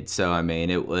Kid. So, I mean,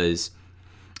 it was,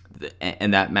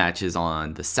 and that match is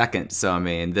on the 2nd. So, I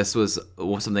mean, this was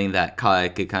something that Kai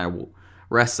could kind of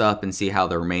rest up and see how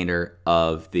the remainder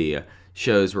of the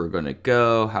shows were going to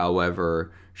go.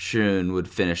 However, Shun would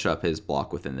finish up his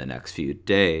block within the next few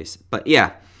days. But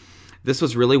yeah, this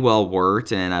was really well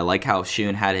worked, and I like how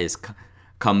Shun had his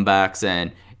comebacks,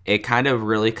 and it kind of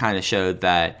really showed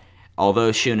that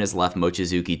although Shun has left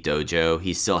Mochizuki Dojo,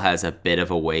 he still has a bit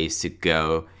of a ways to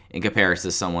go in comparison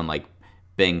to someone like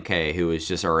Benkei, who is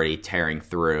just already tearing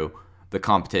through the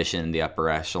competition in the upper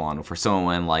echelon. For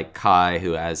someone like Kai,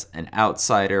 who as an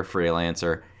outsider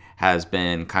freelancer has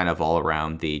been kind of all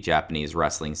around the Japanese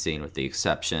wrestling scene, with the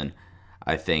exception,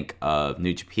 I think, of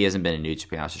New Japan. He hasn't been in New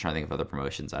Japan. I was just trying to think of other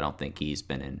promotions. I don't think he's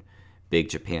been in Big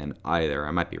Japan either.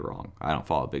 I might be wrong. I don't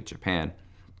follow Big Japan.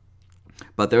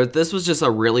 But this was just a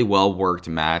really well-worked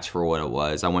match for what it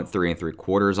was. I went 3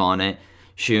 3/4 on it.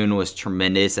 Shun was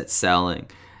tremendous at selling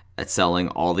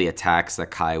all the attacks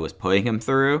that Kai was putting him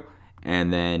through,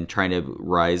 and then trying to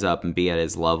rise up and be at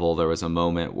his level. There was a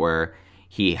moment where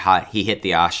he hit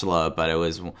the Ashla, but it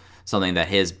was something that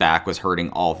his back was hurting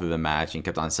all through the match, and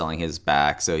kept on selling his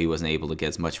back, so he wasn't able to get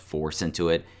as much force into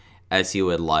it as he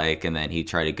would like. And then he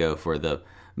tried to go for the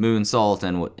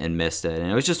moonsault and missed it.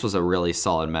 And it was a really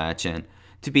solid match. And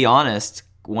to be honest,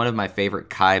 one of my favorite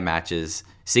Kai matches,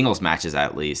 singles matches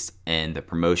at least, in the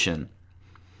promotion.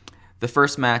 The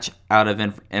first match out of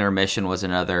intermission was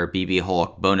another BB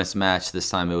Hulk bonus match. This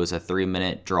time it was a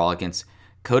 3-minute draw against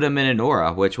Kota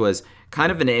Minoura, which was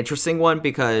kind of an interesting one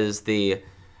because the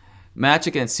match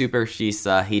against Super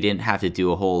Shisa, he didn't have to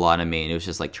do a whole lot. I mean, it was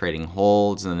just like trading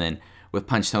holds, and then with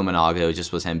Punch Tominaga, it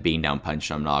just was him beating down Punch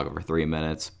Tominaga for 3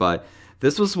 minutes. But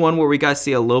this was one where we got to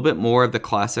see a little bit more of the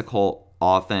classic Hulk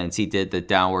offense. He did the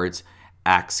downwards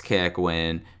axe kick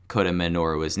when Kota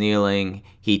Minoura was kneeling.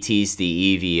 He teased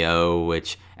the EVO,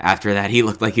 which after that he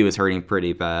looked like he was hurting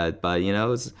pretty bad. But, you know, it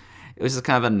was just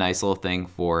kind of a nice little thing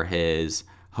for his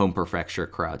home prefecture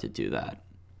crowd to do that.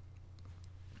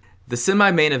 The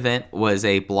semi-main event was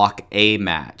a Block A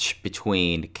match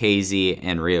between KZ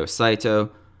and Ryo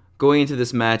Saito. Going into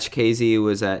this match, KZ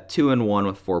was at 2-1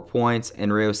 with 4 points,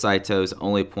 and Ryo Saito's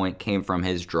only point came from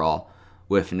his draw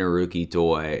with Naruki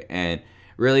Doi. And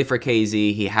really for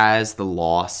KZ, he has the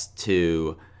loss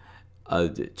to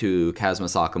Kazuma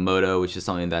Sakamoto, which is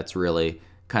something that's really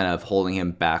kind of holding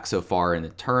him back so far in the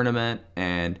tournament.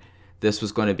 And this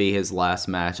was going to be his last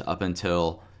match up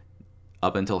until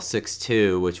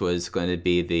 6-2, which was going to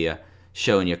be the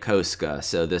Sho Yokosuka.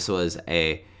 So this was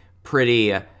a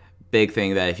pretty big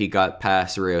thing that if he got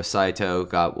past Ryo Saito,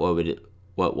 got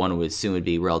what one would assume would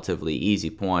be relatively easy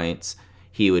points,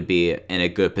 he would be in a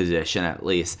good position at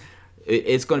least.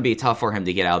 It's going to be tough for him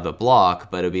to get out of the block,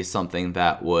 but it would be something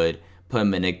that would put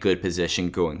him in a good position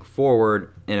going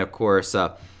forward. And of course,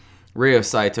 Ryo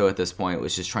Saito at this point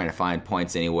was just trying to find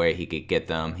points any way he could get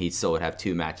them. He still would have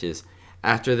 2 matches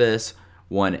after this,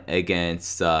 one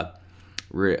against Punch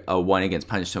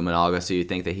Tominaga, so you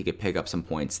think that he could pick up some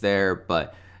points there.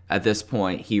 But at this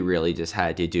point, he really just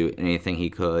had to do anything he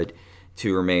could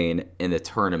to remain in the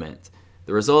tournament.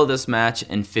 The result of this match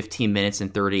in 15 minutes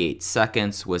and 38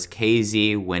 seconds was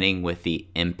KZ winning with the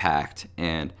Impact.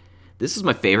 And this is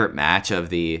my favorite match of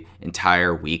the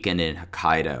entire weekend in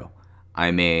Hokkaido.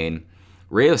 I mean,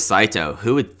 Ryo Saito,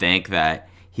 who would think that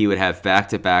he would have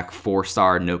back-to-back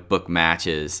 4-star notebook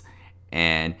matches?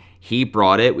 And he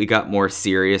brought it. We got more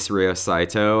serious Ryo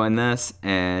Saito in this.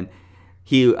 And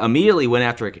he immediately went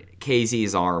after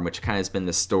KZ's arm, which kind of has been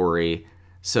the story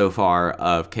so far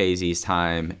of KZ's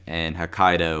time in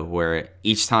Hokkaido, where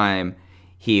each time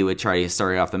he would try to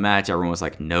start off the match, everyone was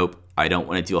like, nope, I don't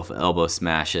want to deal with elbow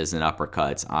smashes and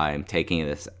uppercuts. I'm taking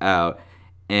this out.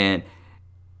 And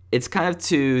it's kind of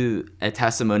to a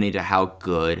testimony to how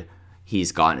good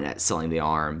he's gotten at selling the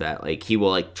arm, that like he will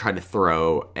like try to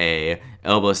throw a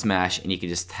elbow smash and you can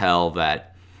just tell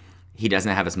that he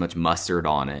doesn't have as much mustard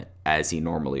on it as he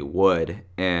normally would.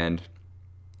 And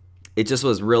it just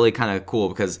was really kind of cool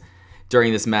because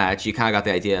during this match, you kind of got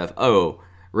the idea of, oh,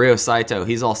 Ryo Saito,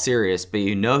 he's all serious, but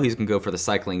you know he's going to go for the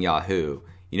cycling Yahoo.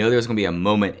 You know there's going to be a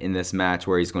moment in this match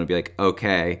where he's going to be like,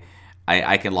 okay,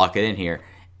 I can lock it in here.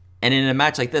 And in a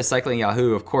match like this, cycling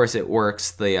Yahoo, of course, it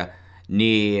works the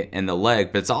knee and the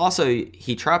leg, but it's also,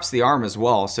 he traps the arm as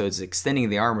well, so it's extending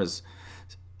the arm as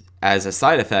a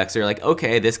side effect. So you're like,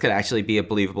 okay, this could actually be a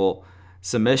believable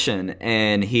submission.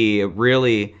 And he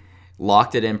really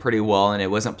locked it in pretty well, and it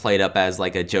wasn't played up as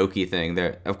like a jokey thing.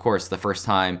 There, of course, the first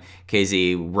time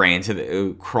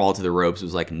KZ crawled to the ropes,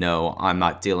 was like, no, I'm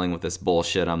not dealing with this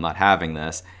bullshit. I'm not having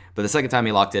this. But the second time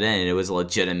he locked it in, it was a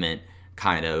legitimate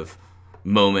kind of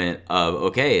moment of,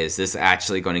 okay, is this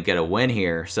actually going to get a win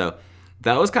here? So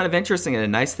that was kind of interesting and a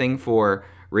nice thing for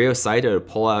Ryo Saito to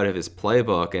pull out of his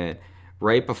playbook. And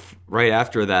right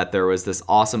after that, there was this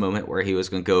awesome moment where he was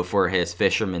going to go for his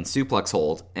fisherman suplex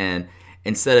hold, and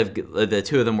instead of the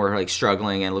two of them were like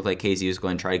struggling and it looked like KZ was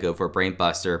going to try to go for a brain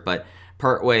buster, but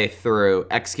partway through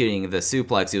executing the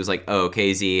suplex, he was like, oh,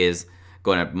 KZ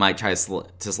might try to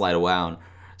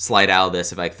slide out of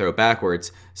this if I throw it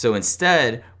backwards. So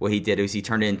instead, what he did was he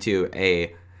turned it into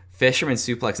a fisherman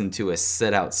suplex into a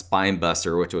sit-out spine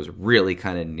buster, which was really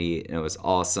kind of neat, and it was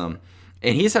awesome.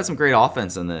 And he's had some great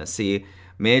offense in this. He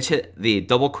managed to hit the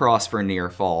double cross for a near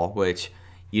fall, which,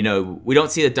 you know, we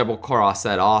don't see the double cross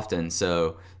that often,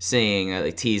 so seeing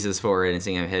like teases for it and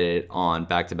seeing him hit it on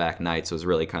back-to-back nights was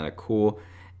really kind of cool.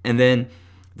 And then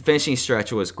the finishing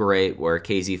stretch was great, where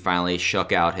KZ finally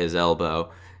shook out his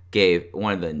elbow, gave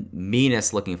one of the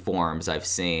meanest looking forearms I've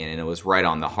seen, and it was right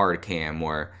on the hard cam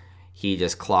where he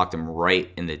just clocked him right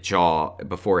in the jaw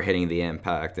before hitting the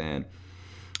impact. And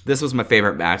this was my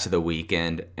favorite match of the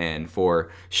weekend, and for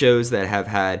shows that have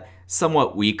had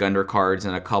somewhat weak undercards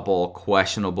and a couple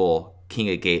questionable King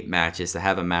of Gate matches, to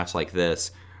have a match like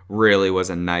this really was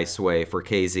a nice way for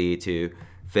KZ to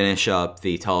finish up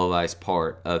the televised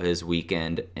part of his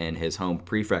weekend in his home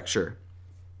prefecture.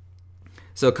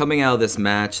 So coming out of this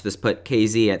match, this put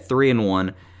KZ at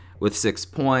 3-1 with 6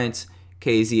 points.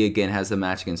 KZ again has the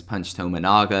match against Punch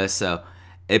Tominaga, so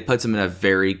it puts him in a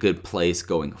very good place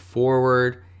going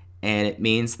forward, and it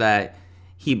means that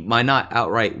he might not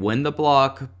outright win the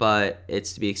block, but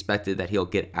it's to be expected that he'll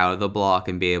get out of the block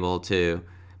and be able to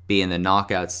be in the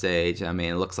knockout stage. I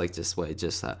mean, it looks like this way,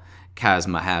 just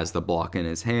Kazma has the block in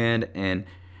his hand, and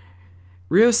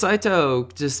Ryo Saito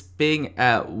just being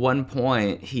at 1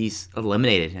 point, he's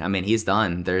eliminated. I mean, he's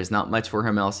done. There's not much for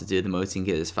him else to do. The most he can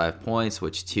get is 5 points,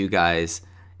 which 2 guys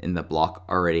in the block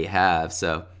already have.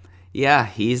 So, yeah,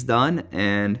 he's done,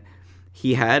 and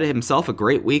he had himself a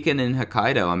great weekend in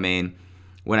Hokkaido. I mean,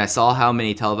 when I saw how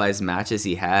many televised matches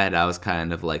he had, I was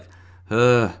kind of like,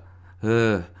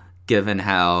 given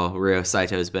how Ryo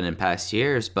Saito has been in past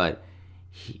years, but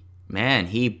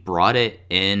he brought it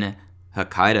in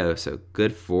Hokkaido, so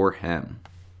good for him.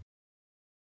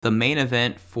 The main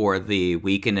event for the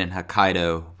weekend in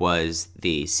Hokkaido was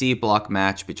the C block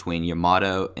match between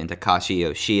Yamato and Takashi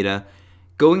Yoshida.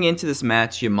 Going into this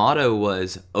match, Yamato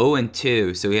was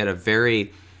 0-2, so he had a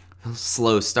very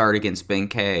slow start against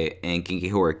Benkei and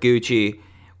Genki Horiguchi,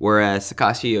 whereas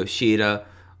Takashi Yoshida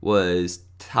was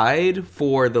tied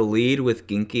for the lead with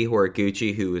Genki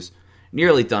Horiguchi, who was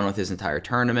nearly done with his entire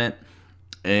tournament,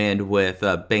 and with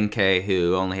Benkei,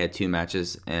 who only had 2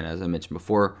 matches, and as I mentioned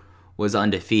before, was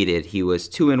undefeated. He was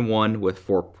 2-1 with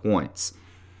 4 points.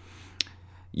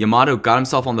 Yamato got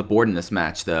himself on the board in this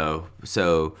match, though.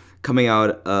 So coming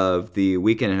out of the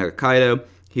weekend in Hokkaido,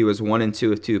 he was 1-2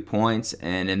 with 2 points,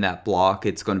 and in that block,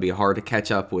 it's going to be hard to catch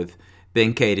up with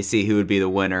Benkei to see who would be the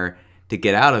winner to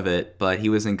get out of it, but he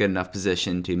was in good enough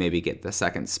position to maybe get the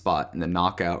second spot in the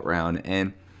knockout round,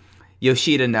 and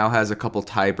Yoshida now has a couple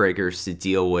tiebreakers to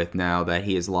deal with now that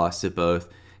he has lost to both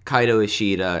Kaito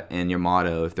Ishida and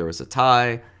Yamato. If there was a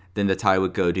tie, then the tie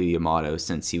would go to Yamato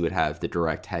since he would have the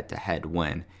direct head-to-head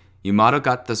win. Yamato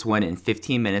got this win in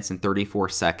 15 minutes and 34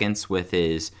 seconds with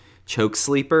his choke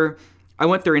sleeper. I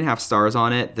went 3.5 stars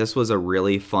on it. This was a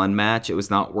really fun match. It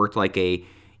was not worked like a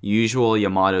usual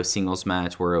Yamato singles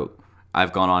match where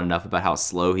I've gone on enough about how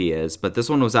slow he is, but this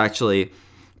one was actually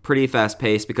pretty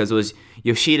fast-paced because it was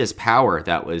Yoshida's power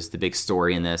that was the big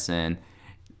story in this, and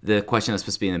the question that's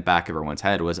supposed to be in the back of everyone's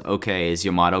head was, okay, is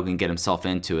Yamato going to get himself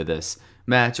into this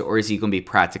match, or is he going to be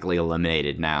practically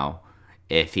eliminated now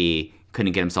if he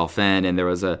couldn't get himself in? And there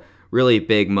was a really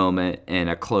big moment in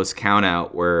a close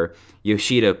countout where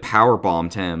Yoshida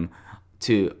powerbombed him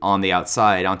on the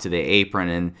outside onto the apron,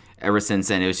 and ever since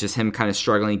then it was just him kind of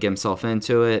struggling to get himself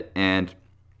into it. And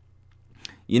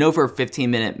for a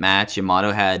 15-minute match,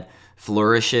 Yamato had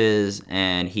flourishes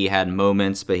and he had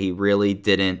moments, but he really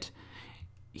didn't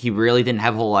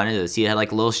have a whole lot of this. He had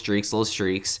like little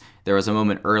streaks. There was a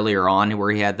moment earlier on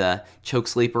where he had the choke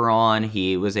sleeper on.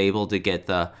 He was able to get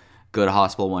the go to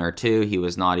hospital 1 or 2. He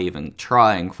was not even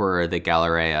trying for the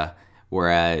Galleria,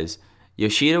 whereas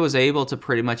Yoshida was able to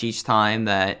pretty much each time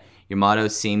that Yamato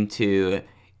seemed to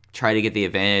try to get the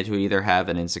advantage, would either have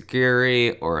an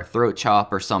enziguri or a throat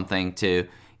chop or something to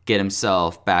get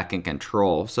himself back in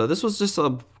control. So this was just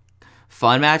a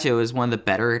fun match. It was one of the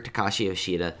better Takashi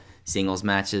Yoshida singles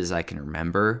matches I can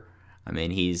remember. I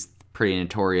mean, he's pretty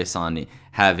notorious on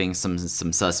having some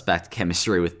suspect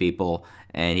chemistry with people,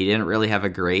 and he didn't really have a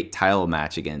great title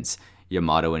match against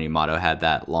Yamato when Yamato had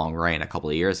that long reign a couple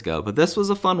of years ago. But this was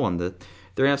a fun one. The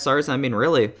 3.5 stars, I mean,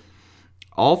 really,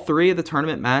 all 3 of the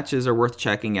tournament matches are worth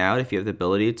checking out if you have the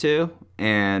ability to.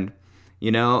 And,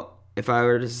 if I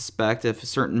were to suspect if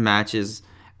certain matches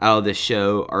out of the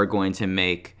show are going to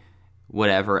make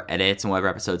whatever edits and whatever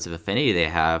episodes of Affinity they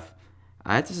have,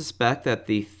 I have to suspect that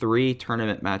the 3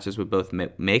 tournament matches would both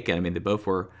make it. I mean, they both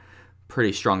were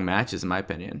pretty strong matches in my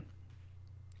opinion.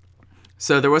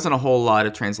 So there wasn't a whole lot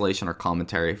of translation or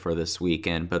commentary for this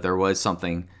weekend, but there was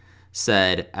something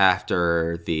said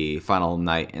after the final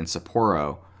night in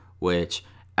Sapporo, which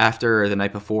after the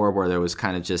night before where there was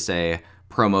kind of just a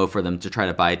promo for them to try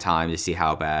to buy time to see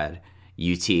how bad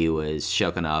UT was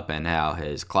shaken up and how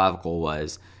his clavicle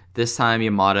was. This time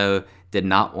Yamato did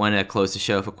not want to close the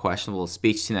show for questionable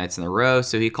speech 2 nights in a row,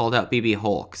 so he called out BB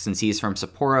Hulk since he's from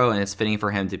Sapporo and it's fitting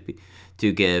for him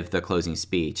to give the closing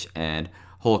speech. And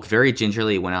Hulk very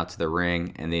gingerly went out to the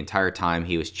ring, and the entire time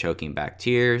he was choking back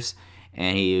tears,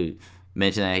 and he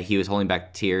mentioned that he was holding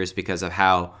back tears because of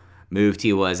how moved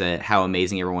he was at how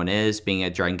amazing everyone is. Being a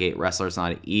Dragon Gate wrestler is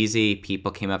not easy.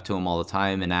 People came up to him all the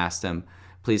time and asked him,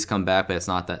 please come back, but it's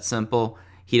not that simple.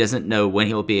 He doesn't know when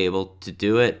he'll be able to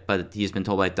do it, but he's been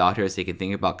told by doctors he can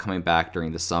think about coming back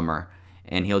during the summer.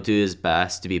 and he'll do his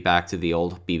best to be back to the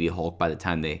old BB Hulk by the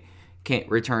time they can't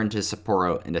return to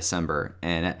Sapporo in December.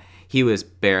 And he was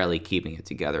barely keeping it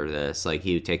together this. Like,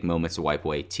 he would take moments to wipe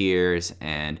away tears,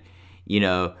 and,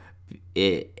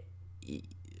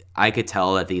 I could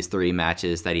tell that these 3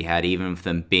 matches that he had, even with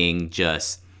them being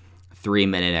just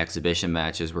 3-minute exhibition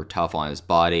matches, were tough on his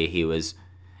body. He was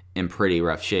in pretty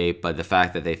rough shape, but the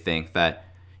fact that they think that,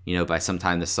 by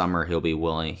sometime this summer he'll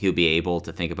be able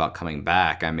to think about coming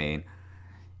back. I mean,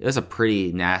 it was a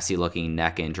pretty nasty looking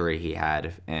neck injury he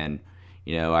had, and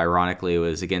ironically it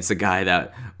was against the guy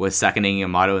that was seconding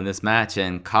Yamato in this match,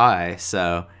 and Kai.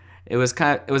 So it was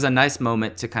a nice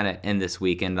moment to kind of end this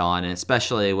weekend on, and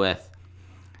especially with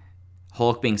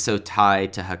Hulk being so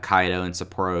tied to Hokkaido and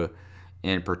Sapporo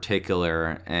in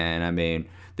particular. And I mean,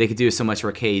 they could do so much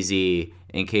for KZ,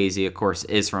 and KZ, of course,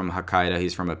 is from Hokkaido.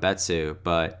 He's from Abetsu,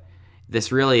 but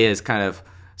this really is kind of,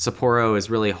 Sapporo is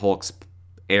really Hulk's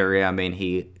area. I mean,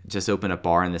 he just opened a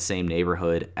bar in the same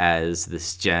neighborhood as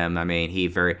this gem. I mean, he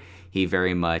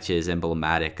very much is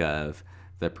emblematic of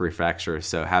the prefecture,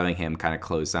 so having him kind of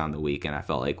close down the weekend, I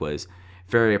felt like was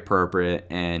very appropriate.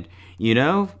 And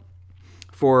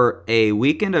for a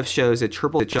weekend of shows at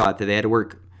Triple Shot that they had to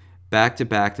work back to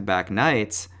back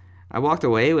nights, I walked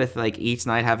away with like each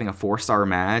night having a 4-star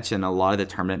match and a lot of the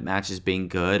tournament matches being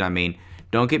good. I mean,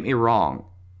 don't get me wrong,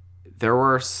 there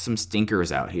were some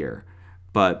stinkers out here,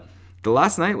 but the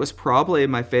last night was probably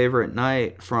my favorite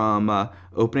night from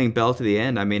opening bell to the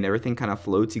end. I mean, everything kind of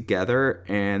flowed together,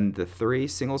 and the 3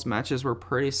 singles matches were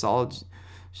pretty solid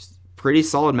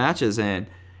matches. And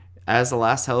as the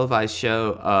last televised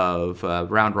show of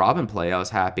round robin play, I was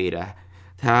happy to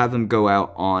have them go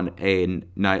out on a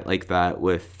night like that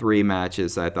with 3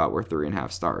 matches that I thought were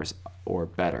 3.5 stars or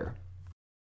better.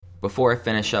 Before I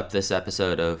finish up this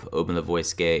episode of Open the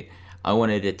Voice Gate, I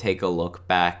wanted to take a look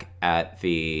back at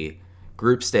the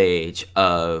group stage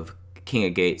of King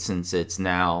of Gate, since it's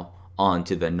now on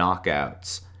to the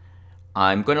knockouts.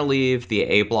 I'm going to leave the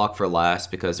A block for last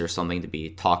because there's something to be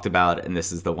talked about, and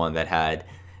this is the one that had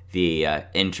the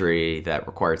injury that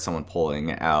required someone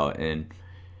pulling out, and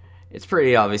it's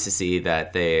pretty obvious to see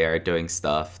that they are doing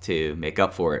stuff to make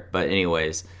up for it. But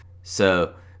anyways,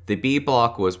 so the B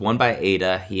block was won by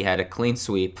Ada. He had a clean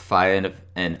sweep,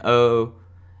 5-0,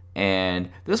 and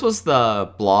this was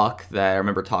the block that I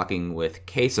remember talking with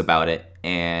Case about it,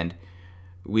 and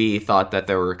we thought that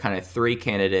there were kind of 3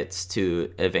 candidates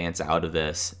to advance out of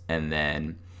this, and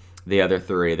then the other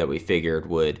 3 that we figured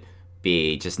would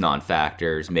be just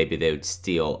non-factors. Maybe they would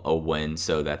steal a win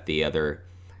so that the other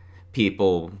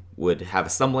people would have a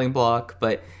stumbling block,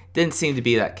 but didn't seem to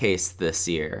be that case this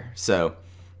year. So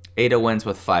Ada wins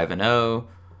with 5-0,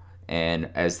 and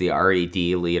as the RED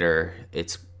leader,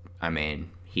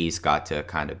 he's got to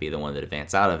kind of be the one that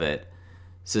advanced out of it.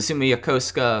 Susumu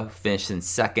Yokosuka finished in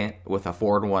second with a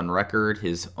 4-1 record.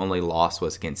 His only loss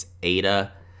was against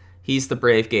Ada. He's the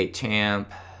Brave Gate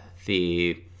champ,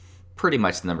 pretty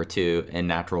much the number 2 in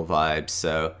Natural Vibes,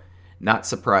 so not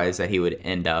surprised that he would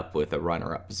end up with a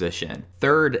runner-up position.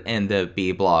 Third in the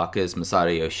B block is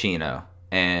Masato Yoshino,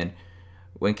 and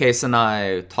when Case and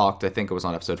I talked, I think it was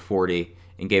on episode 40,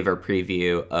 and gave our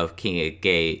preview of King of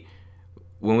Gate,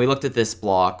 when we looked at this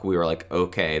block, we were like,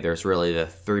 okay, there's really the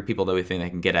 3 people that we think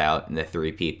that can get out, and the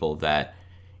 3 people that,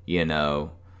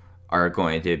 are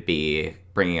going to be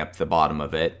bringing up the bottom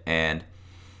of it. And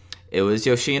it was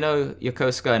Yoshino,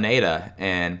 Yokosuka, and Ada.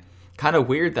 And kind of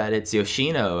weird that it's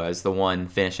Yoshino as the one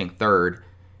finishing third.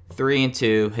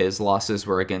 3-2, his losses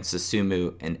were against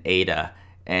Susumu and Ada.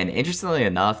 And interestingly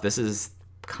enough, this is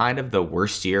kind of the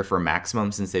worst year for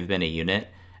Maximum since they've been a unit,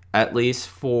 at least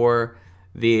for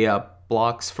the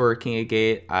blocks for King of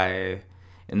Gate.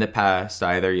 In the past,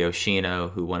 either Yoshino,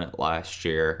 who won it last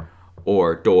year,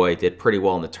 or Doi did pretty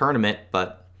well in the tournament,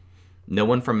 but no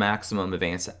one from Maximum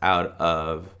advanced out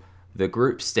of the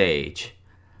group stage.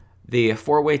 The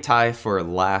 4-way tie for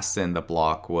last in the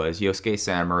block was Yosuke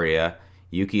Santa Maria,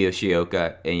 Yuki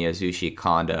Yoshioka, and Yasushi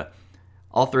Kanda.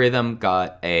 All 3 of them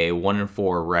got a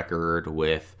 1-4 record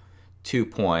with 2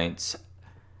 points.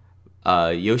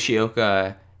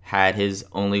 Yoshioka had his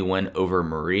only win over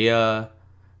Maria.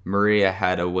 Maria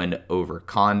had a win over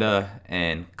Kanda,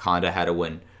 and Kanda had a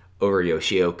win over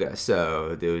Yoshioka.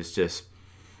 So it was just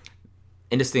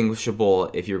indistinguishable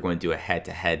if you were going to do a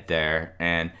head-to-head there.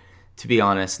 And to be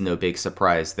honest, no big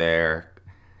surprise there.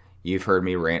 You've heard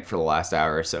me rant for the last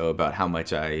hour or so about how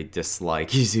much I dislike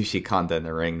Yasushi Kanda in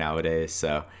the ring nowadays.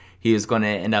 So he was going to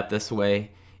end up this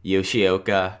way.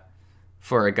 Yoshioka,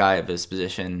 for a guy of his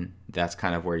position, that's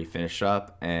kind of where he finished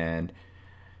up. And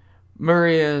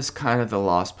Maria is kind of the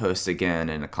lost post again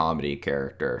in a comedy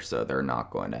character, so they're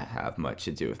not going to have much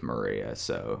to do with Maria.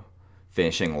 So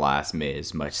finishing last made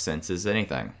as much sense as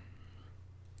anything.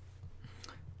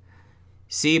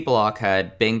 C block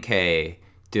had Benkei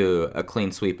do a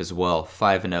clean sweep as well,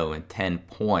 5-0 and 10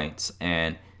 points,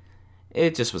 and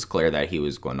it just was clear that he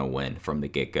was going to win from the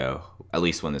get-go, at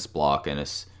least win this block,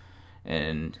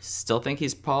 and still think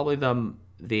he's probably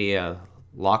the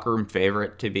locker room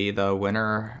favorite to be the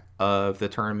winner of the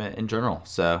tournament in general.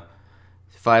 So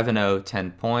 5-0,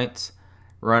 10 points.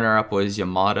 Runner-up was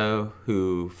Yamato,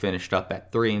 who finished up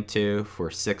at 3-2 for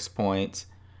 6 points.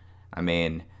 I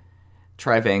mean,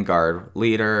 Tri-Vanguard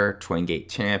leader, Twin Gate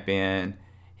champion.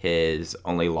 His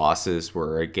only losses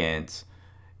were against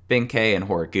Benkei and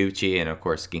Horiguchi, and of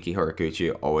course Genki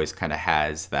Horiguchi always kind of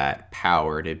has that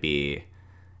power to be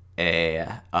a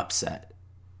upset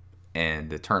in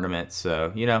the tournament,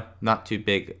 so not too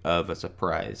big of a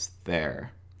surprise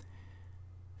there.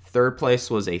 Third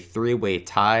place was a 3-way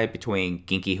tie between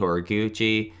Genki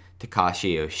Horiguchi,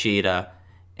 Takashi Yoshida,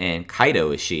 and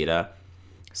Kaito Ishida.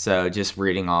 So just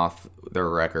reading off their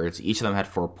records, each of them had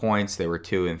 4 points. They were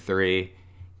 2 and 3.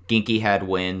 Genki had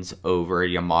wins over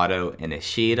Yamato and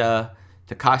Ishida.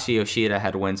 Takashi Yoshida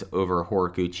had wins over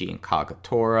Horiguchi and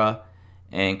Kagetora.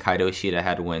 And Kaito Ishida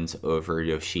had wins over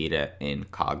Yoshida and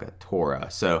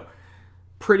Kagetora. So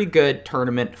pretty good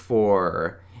tournament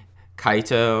for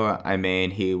Kaito. I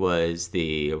mean, he was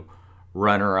the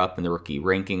runner-up in the Rookie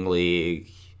Ranking League.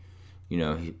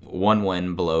 One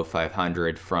win below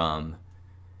 500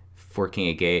 for King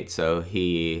of Gate. So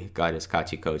he got his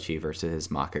Kachikochi versus his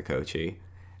Makakochi.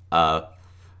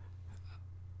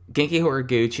 Genki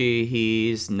Horiguchi,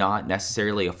 he's not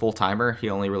necessarily a full-timer. He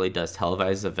only really does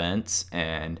televised events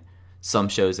and some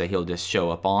shows that he'll just show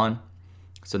up on.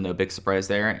 So no big surprise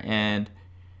there. And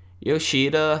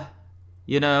Yoshida,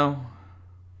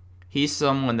 he's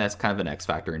someone that's kind of an X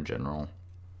factor in general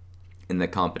in the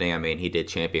company. I mean, he did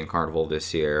Champion Carnival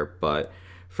this year, but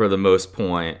for the most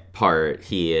part,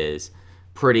 he is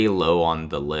pretty low on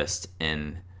the list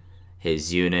in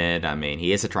his unit. I mean,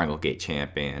 he is a Triangle Gate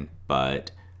champion,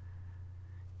 but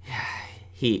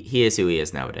he is who he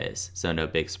is nowadays, so no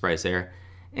big surprise there.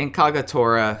 And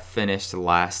Kagetora finished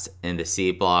last in the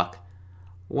C block,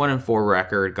 1-4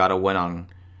 record, got a win on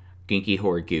Genki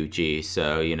Horiguchi,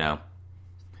 so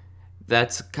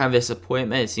that's kind of a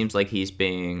disappointment. It seems like he's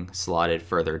being slotted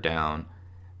further down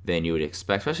than you would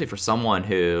expect, especially for someone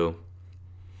who,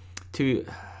 trying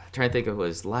to think, it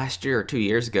was last year or 2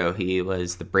 years ago, he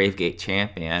was the Brave Gate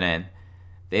champion, and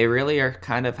they really are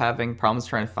kind of having problems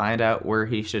trying to find out where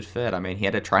he should fit. I mean, he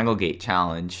had a Triangle Gate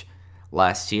challenge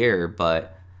last year,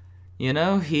 but,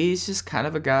 he's just kind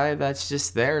of a guy that's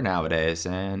just there nowadays,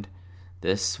 and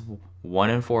this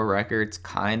 1-4 record's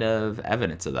kind of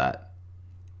evidence of that.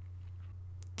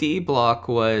 D block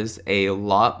was a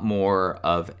lot more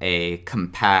of a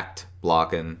compact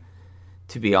block, and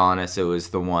to be honest, it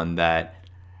was the one that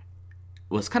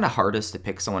was kind of hardest to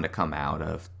pick someone to come out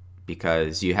of,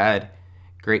 because you had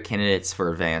great candidates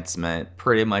for advancement.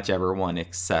 Pretty much everyone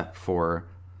except for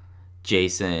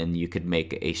Jason, you could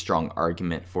make a strong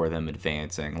argument for them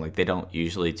advancing. Like, they don't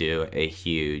usually do a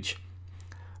huge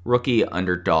rookie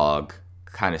underdog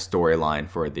kind of storyline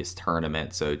for this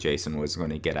tournament, so Jason was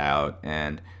going to get out,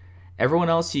 and everyone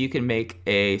else you can make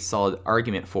a solid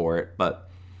argument for it. But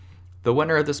the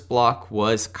winner of this block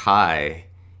was Kai.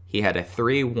 He had a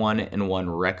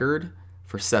 3-1-1 record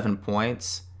for 7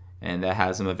 points, and that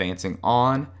has him advancing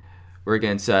on. We're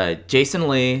against Jason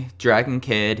Lee, Dragon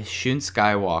Kid, Shun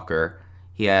Skywalker.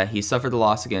 He suffered the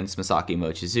loss against Masaki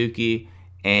Mochizuki,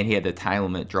 and he had the time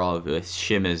limit draw with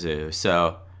Shimizu.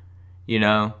 So,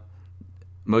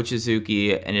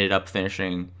 Mochizuki ended up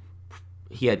finishing.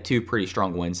 He had 2 pretty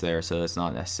strong wins there, so it's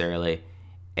not necessarily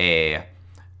a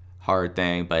hard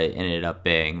thing, but it ended up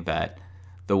being that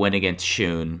the win against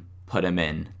Shun put him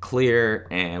in clear,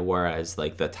 and whereas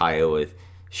the tie with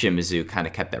Shimizu kind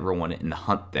of kept everyone in the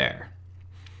hunt there.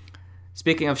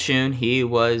 Speaking of Shun, he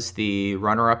was the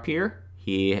runner-up here.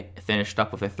 He finished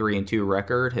up with a 3-2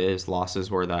 record. His losses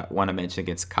were that one I mentioned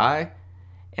against Kai,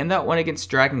 and that one against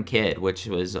Dragon Kid, which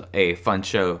was a fun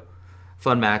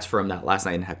match for him that last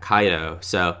night in Hokkaido.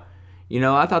 So,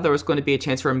 I thought there was going to be a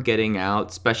chance for him getting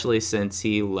out, especially since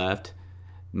he left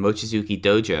Mochizuki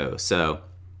Dojo. So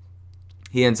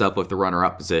he ends up with the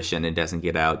runner-up position and doesn't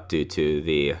get out due to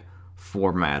the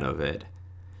format of it.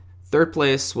 Third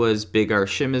place was Big R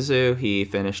Shimizu. He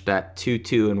finished at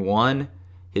 2-1.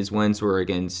 His wins were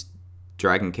against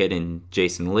Dragon Kid and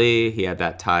Jason Lee. He had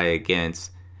that tie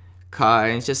against Kai.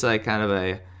 It's just kind of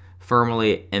a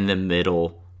firmly in the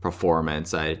middle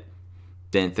performance. I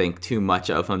didn't think too much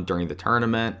of him during the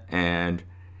tournament, and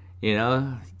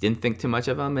didn't think too much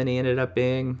of him, and he ended up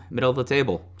being middle of the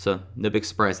table. So no big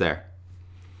surprise there.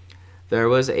 There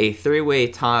was a three-way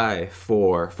tie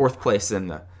for fourth place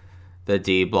in the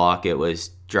D block. It was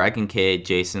Dragon Kid,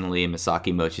 Jason Lee,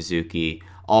 Masaki Mochizuki.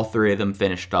 All three of them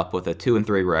finished up with a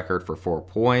 2-3 record for 4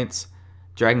 points.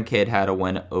 Dragon Kid had a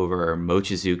win over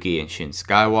Mochizuki and Shun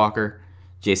Skywalker.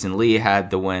 Jason Lee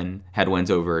had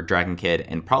wins over Dragon Kid,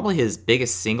 and probably his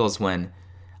biggest singles win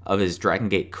of his Dragon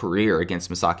Gate career against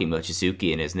Masaki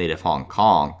Mochizuki in his native Hong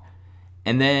Kong.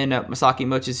 And then Masaki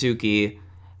Mochizuki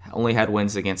only had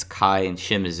wins against Kai and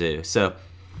Shimizu. So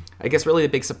I guess really the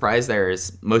big surprise there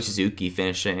is Mochizuki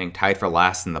finishing tied for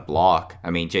last in the block.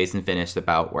 I mean, Jason finished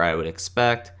about where I would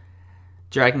expect.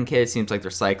 Dragon Kid seems like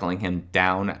they're cycling him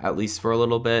down at least for a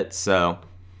little bit, so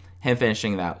him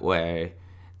finishing that way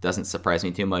doesn't surprise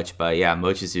me too much. But yeah,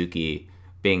 Mochizuki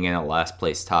being in a last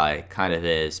place tie kind of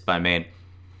is. But I mean,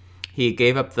 he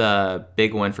gave up the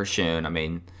big win for Shun. I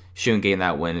mean, Shun getting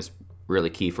that win is really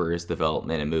key for his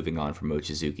development and moving on from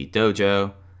Mochizuki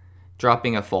Dojo.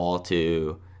 Dropping a fall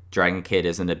to Dragon Kid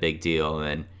isn't a big deal.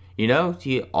 And,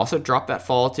 he also dropped that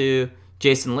fall to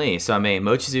Jason Lee. So, I mean,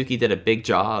 Mochizuki had a big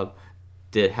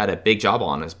job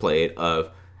on his plate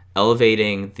of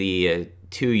elevating the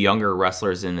two younger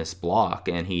wrestlers in this block,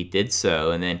 and he did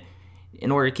so. And then,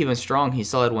 in order to keep him strong, he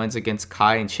still had wins against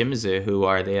Kai and Shimizu, who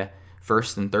are the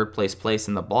first and third place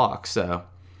in the block. So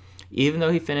even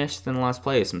though he finished in last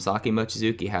place, Masaki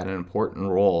Mochizuki had an important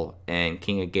role in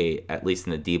King of Gate, at least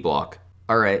in the D block.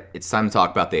 Alright, it's time to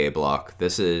talk about the A block.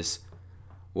 This is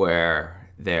where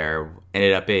there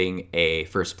ended up being a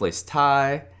first place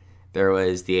tie. There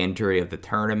was the injury of the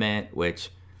tournament, which,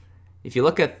 if you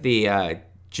look at the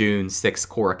June 6th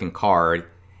Korakuen card,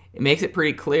 it makes it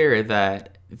pretty clear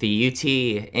that the UT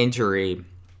injury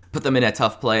put them in a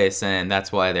tough place, and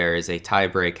that's why there is a tie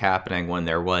break happening when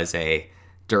there was a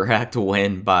direct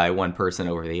win by one person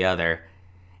over the other.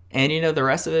 And, the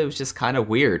rest of it was just kind of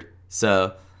weird.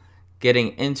 So,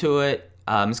 getting into it,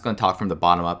 I'm just going to talk from the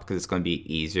bottom up because it's going to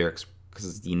be easier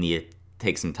because you need to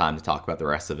take some time to talk about the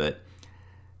rest of it.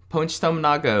 Punch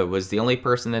Tominaga was the only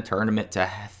person in the tournament to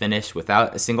finish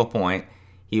without a single point.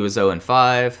 He was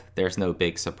 0-5. There's no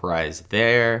big surprise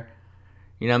there.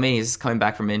 He's coming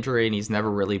back from injury, and he's never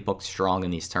really booked strong in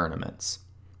these tournaments.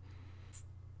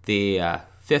 The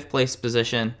fifth place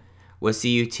position was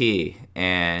CUT,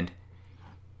 and,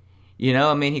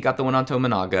 he got the win on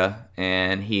Tominaga,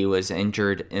 and he was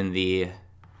injured in the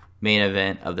main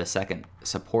event of the second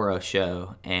Sapporo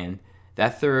show, and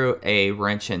that threw a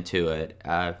wrench into it.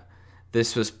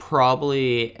 This was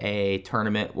probably a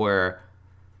tournament where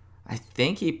I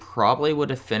think he probably would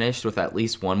have finished with at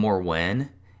least one more win,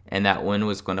 and that win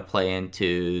was going to play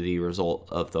into the result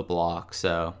of the block.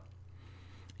 So,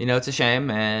 it's a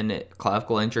shame, and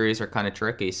clavicle injuries are kind of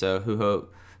tricky.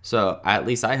 So at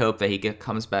least I hope that he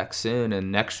comes back soon,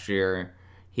 and next year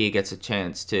he gets a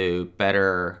chance to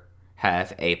better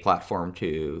have a platform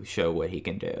to show what he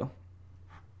can do.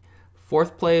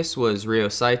 Fourth place was Ryo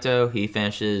Saito. He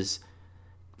finishes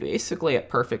basically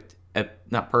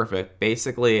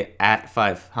basically at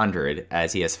 500,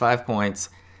 as he has 5 points.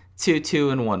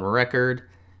 2-2-1 record.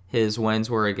 His wins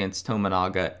were against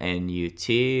Tominaga and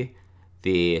UT.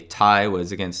 The tie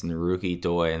was against Naruki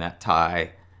Doi, and that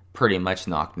tie pretty much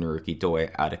knocked Naruki Doi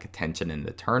out of contention in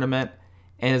the tournament.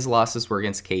 And his losses were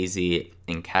against KZ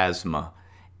and Kazuma.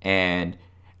 And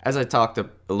as I talked a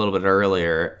little bit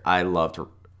earlier, I loved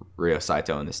Ryo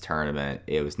Saito in this tournament.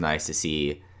 It was nice to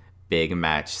see big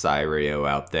match Ryo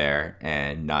out there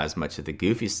and not as much of the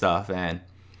goofy stuff. And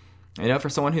for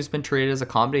someone who's been treated as a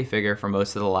comedy figure for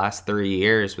most of the last 3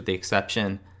 years, with the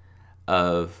exception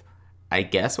of, I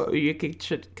guess, what you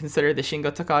should consider the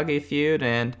Shingo Takagi feud,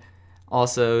 and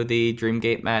also the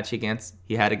Dreamgate match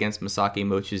he had against Masaki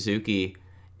Mochizuki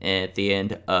at the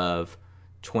end of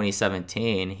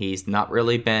 2017. He's not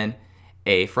really been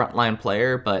a frontline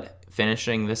player, but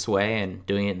finishing this way and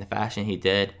doing it in the fashion he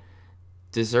did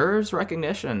deserves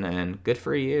recognition, and good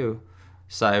for you,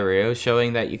 Ryo,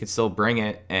 showing that you can still bring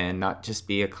it and not just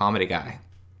be a comedy guy.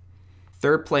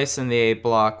 Third place in the A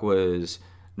block was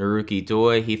Naruki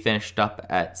Doi. He finished up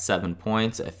at 7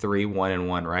 points, a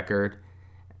 3-1-1 record.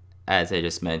 As I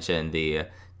just mentioned, the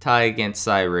tie against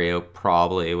Ryo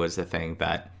probably was the thing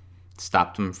that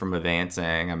stopped him from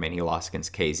advancing. I mean, he lost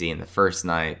against KZ in the first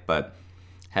night, but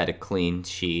had a clean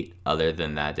sheet. Other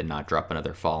than that, did not drop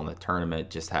another fall in the tournament,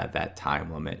 just had that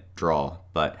time limit draw.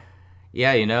 But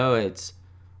yeah, it's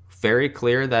very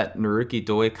clear that Naruki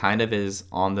Doi kind of is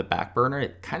on the back burner.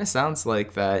 It kind of sounds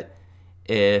like that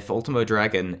if Ultimo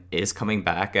Dragon is coming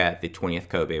back at the 20th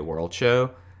Kobe World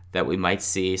Show, that we might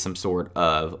see some sort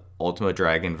of Ultimo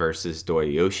Dragon versus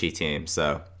Doyoshi team.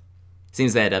 So,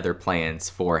 seems they had other plans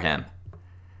for him.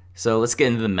 So, let's get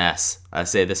into the mess. I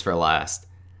say this for last.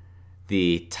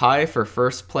 The tie for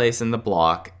first place in the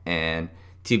block and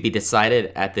to be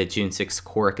decided at the June 6th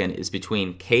Korakuen is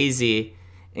between KZ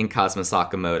and Kazuma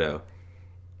Sakamoto.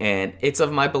 And it's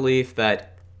of my belief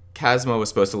that Kazuma was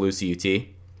supposed to lose to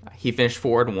UT. He finished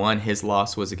 4-1. His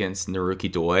loss was against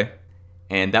Naruki Doi.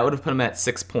 And that would have put him at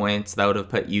 6 points. That would have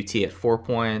put UT at 4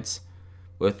 points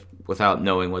without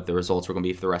knowing what the results were going to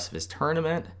be for the rest of his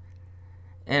tournament.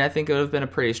 And I think it would have been a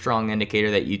pretty strong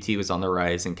indicator that UT was on the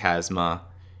rise, and Kazuma,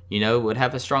 would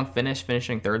have a strong finish,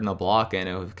 finishing third in the block, and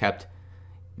it would have kept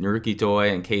Naruki Doi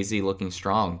and KZ looking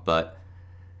strong. But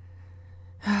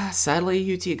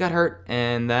sadly, UT got hurt,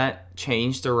 and that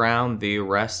changed around the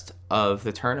rest of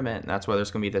the tournament. And that's why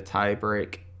there's going to be the tie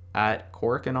break at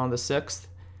Korakuen on the 6th.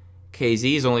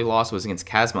 KZ's only loss was against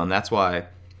Kazuma, and that's why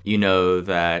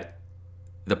that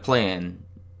the plan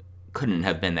couldn't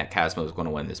have been that Kazuma was going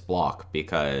to win this block,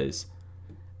 because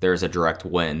there's a direct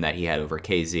win that he had over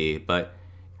KZ. But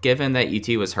given that UT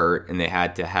was hurt and they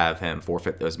had to have him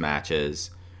forfeit those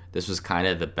matches, this was kind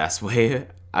of the best way,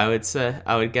 I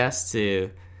would guess,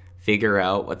 to figure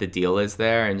out what the deal is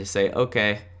there and just say,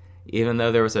 okay, even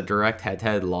though there was a direct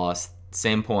head-to-head loss,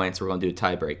 same points, we're going to do a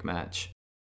tie-break match.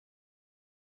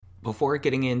 Before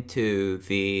getting into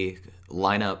the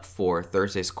lineup for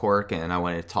Thursday's Korakuen, I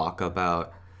want to talk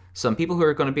about some people who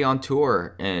are going to be on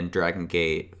tour in Dragon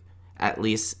Gate, at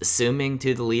least assuming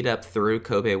to the lead up through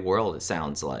Kobe World, it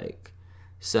sounds like.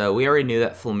 So we already knew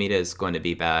that Flamita is going to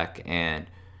be back, and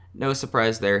no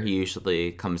surprise there, he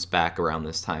usually comes back around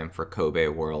this time for Kobe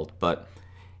World, but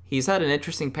he's had an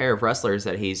interesting pair of wrestlers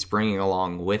that he's bringing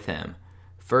along with him.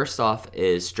 First off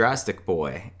is Drastic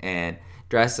Boy, and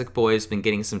Drastic Boy has been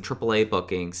getting some AAA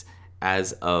bookings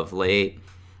as of late.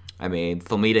 I mean,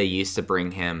 Flamita used to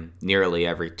bring him nearly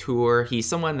every tour. He's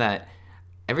someone that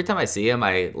every time I see him,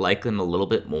 I like him a little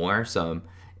bit more, so I'm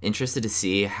interested to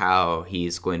see how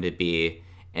he's going to be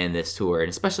in this tour, and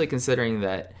especially considering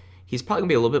that he's probably going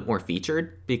to be a little bit more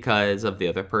featured because of the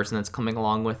other person that's coming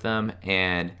along with them,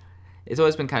 and it's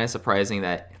always been kind of surprising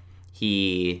that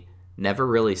he never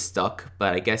really stuck,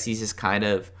 but I guess he's just kind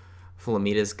of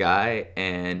Flamita's guy,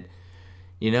 and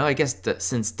I guess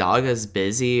since Daga's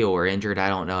busy or injured, I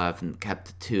don't know, I haven't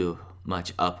kept too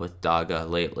much up with Daga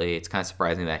lately. It's kind of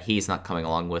surprising that he's not coming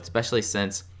along with, especially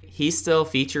since he's still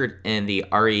featured in the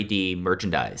RED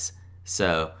merchandise.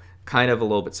 So kind of a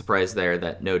little bit surprised there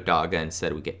that no Daga,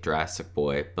 instead we get Drastic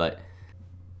Boy. But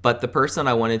the person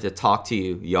I wanted to talk to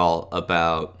y'all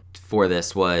about for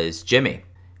this was Jimmy.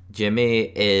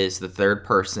 Jimmy is the third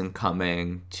person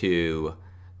coming to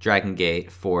Dragon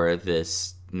Gate for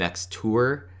this next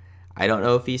tour. I don't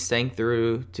know if he's staying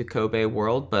through to Kobe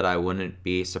World, but I wouldn't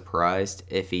be surprised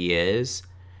if he is.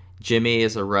 Jimmy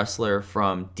is a wrestler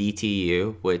from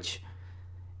DTU, which,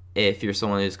 if you're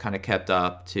someone who's kind of kept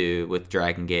up with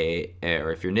Dragon Gate,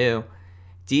 or if you're new,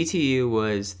 DTU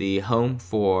was the home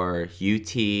for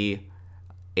UT,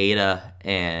 Ada,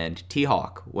 and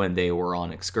T-Hawk when they were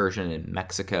on excursion in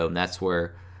Mexico, and that's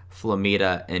where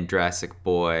Flamita and Drastic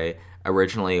Boy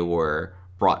originally were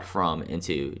brought from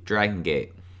into Dragon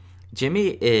Gate.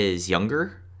 Jimmy is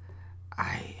younger.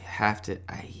 I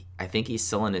think he's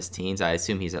still in his teens. I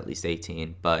assume he's at least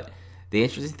 18. But the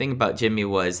interesting thing about Jimmy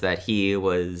was that he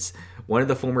was one of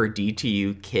the former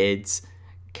DTU Kids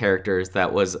characters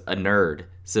that was a nerd.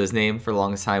 So his name for the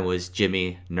longest time was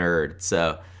Jimmy Nerd.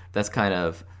 So that's kind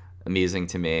of amusing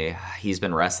to me. He's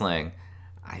been wrestling,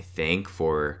 I think,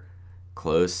 for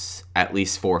at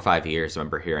least 4 or 5 years. I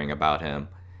remember hearing about him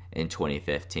in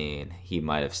 2015. He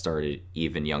might have started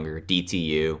even younger.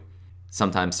 DTU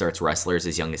sometimes starts wrestlers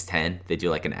as young as 10. They do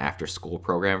like an after school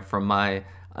program from my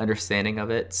understanding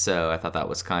of it. So I thought that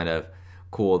was kind of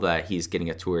cool that he's getting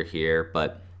a tour here.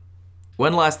 But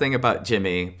one last thing about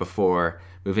Jimmy before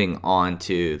moving on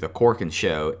to the Korakuen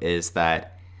show is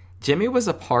that Jimmy was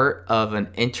a part of an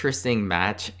interesting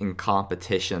match in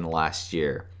competition last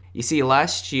year. You see,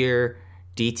 last year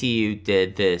DTU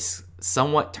did this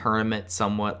somewhat tournament,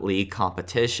 somewhat league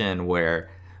competition where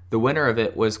the winner of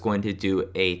it was going to do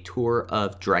a tour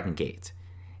of Dragon Gate.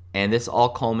 And this all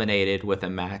culminated with a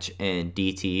match in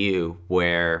DTU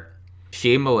where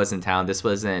Shima was in town. This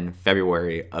was in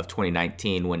February of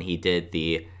 2019 when he did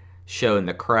the show in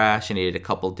the Crash, and he did a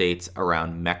couple dates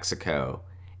around Mexico.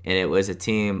 And it was a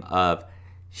team of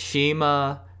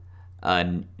Shima,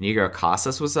 Negro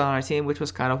Casas was on our team, which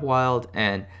was kind of wild,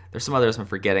 and there's some others I'm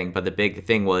forgetting, but the big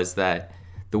thing was that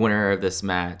the winner of this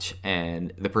match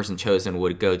and the person chosen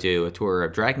would go do a tour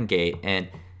of Dragon Gate. And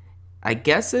I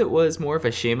guess it was more of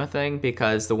a Shima thing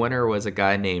because the winner was a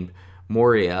guy named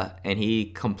Moria, and he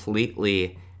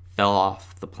completely fell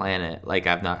off the planet. Like,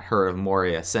 I've not heard of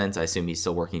Moria since. I assume he's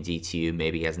still working DTU.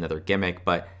 Maybe he has another gimmick,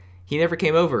 but he never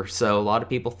came over. So a lot of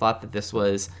people thought that this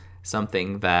was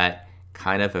something that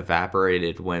kind of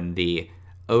evaporated when the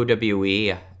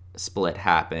OWE split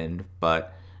happened.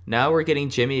 But now we're getting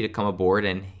Jimmy to come aboard,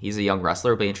 and he's a young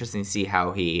wrestler. It'll be interesting to see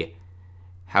how he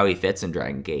fits in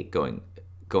Dragon Gate going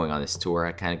on this tour.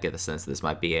 I kind of get the sense this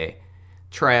might be a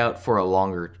tryout for a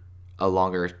longer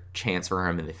chance for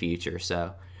him in the future.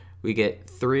 So we get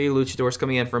 3 luchadors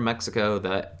coming in from Mexico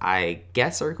that I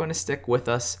guess are going to stick with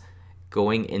us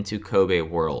going into Kobe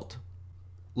World.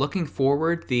 Looking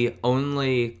forward, the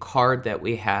only card that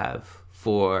we have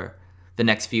for the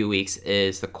next few weeks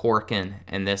is the Korakuen,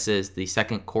 and this is the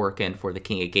second Korakuen for the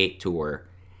King of Gate tour.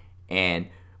 And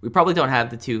we probably don't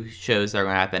have the 2 shows that are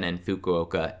going to happen in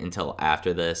Fukuoka until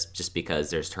after this, just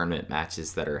because there's tournament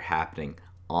matches that are happening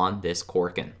on this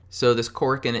Korakuen. So this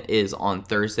Korakuen is on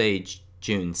Thursday,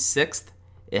 June 6th.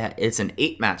 It's an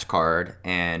 8-match card,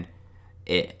 and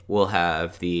it will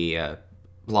have the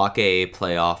Block A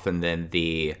playoff and then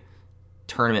the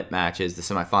tournament matches, the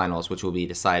semifinals, which will be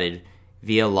decided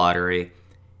via lottery.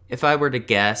 If I were to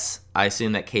guess, I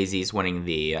assume that KZ is winning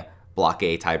the Block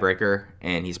A tiebreaker,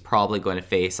 and he's probably going to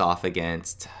face off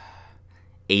against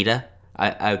Ada.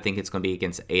 I would think it's going to be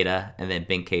against Ada, and then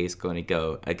Benkei is going to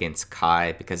go against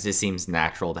Kai, because this seems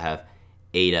natural to have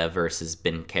Ada versus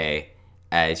Benkei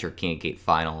as your King of Gate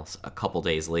finals a couple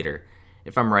days later.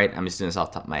 If I'm right, I'm just doing this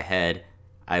off the top of my head.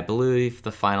 I believe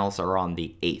the finals are on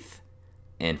the 8th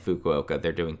in Fukuoka.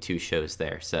 They're doing 2 shows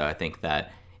there, so I think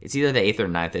that it's either the 8th or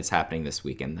 9th that's happening this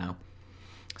weekend, though.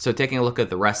 So taking a look at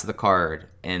the rest of the card,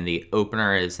 and the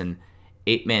opener is an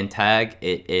 8-man tag.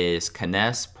 It is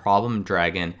Kness, Problem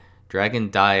Dragon, Dragon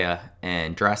Daya,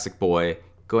 and Jurassic Boy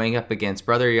going up against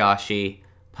Brother Yashi,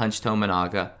 Punch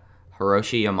Tominaga,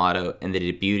 Hiroshi Yamato, and the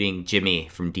debuting Jimmy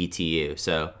from DTU.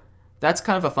 So that's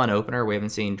kind of a fun opener. We haven't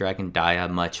seen Dragon Daya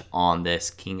much on this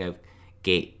King of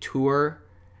Gate tour.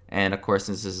 And of course,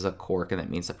 since this is a Korakuen, that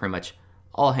means that pretty much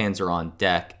all hands are on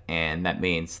deck. And that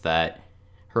means that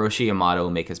Hiroshi Yamato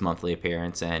will make his monthly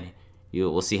appearance, and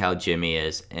we'll see how Jimmy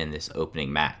is in this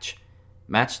opening match.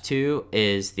 Match 2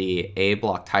 is the A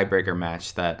block tiebreaker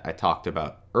match that I talked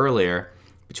about earlier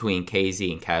between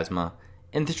KZ and Kazma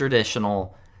in the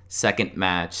traditional second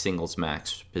match, singles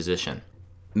match position.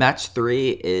 Match 3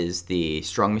 is the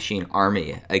Strong Machine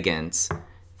Army against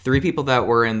 3 people that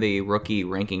were in the rookie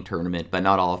ranking tournament, but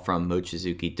not all from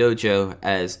Mochizuki Dojo,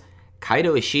 as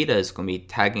Kaito Ishida is going to be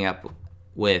tagging up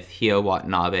with Hio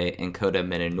Watanabe and Kota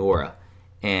Minoura.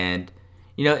 And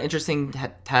interesting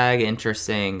tag,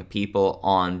 interesting people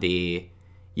on the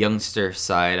youngster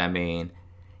side. I mean,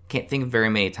 can't think of very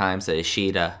many times that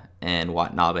Ishida and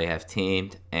Watanabe have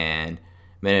teamed, and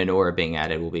Minoura being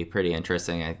added will be pretty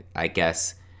interesting. I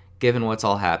guess, given what's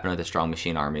all happened with the Strong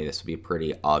Machine Army, this would be a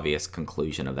pretty obvious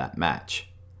conclusion of that match.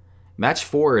 Match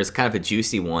 4 is kind of a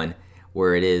juicy one,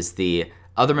 where it is the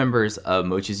other members of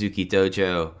Mochizuki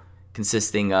Dojo,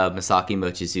 consisting of Masaki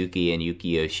Mochizuki and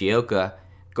Yuki Yoshioka,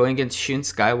 going against Shun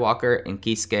Skywalker and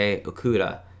Kisuke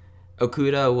Okuda.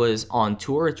 Okuda was on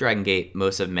tour with Dragon Gate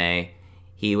most of May.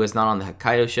 He was not on the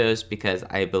Hokkaido shows because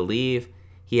I believe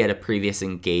he had a previous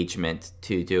engagement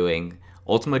to doing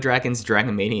Ultimo Dragon's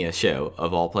Dragon Mania show,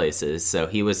 of all places. So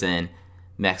he was in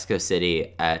Mexico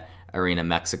City at Arena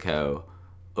Mexico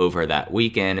over that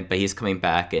weekend, but he's coming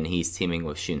back and he's teaming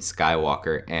with Shun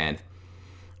Skywalker. And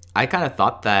I kind of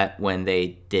thought that when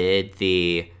they did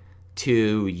the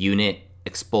 2-unit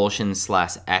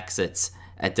expulsion/exits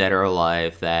at Dead or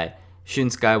Alive, that Shun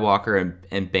Skywalker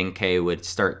and Benkei would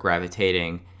start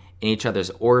gravitating in each other's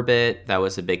orbit. That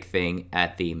was a big thing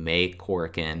at the May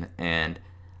Korakuen. And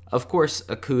of course,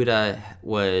 Okuda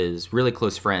was really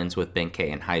close friends with Benkei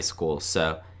in high school.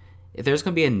 So if there's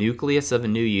going to be a nucleus of a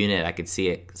new unit, I could see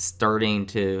it starting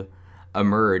to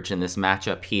emerge in this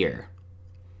matchup here.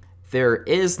 There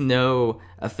is no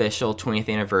official 20th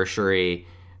anniversary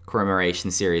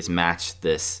commemoration series match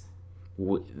this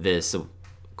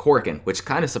Korakuen, which is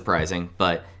kind of surprising,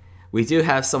 but we do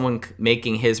have someone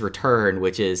making his return,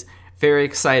 which is very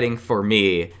exciting for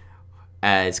me,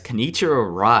 as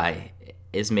Kenichiro Rai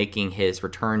is making his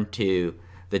return to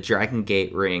the Dragon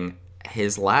Gate ring.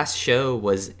 His last show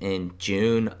was in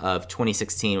June of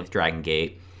 2016 with Dragon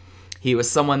Gate. He was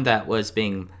someone that was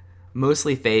being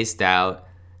mostly phased out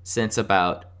since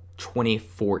about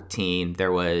 2014.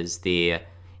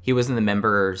 He was a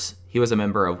member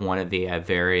of one of the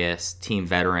various Team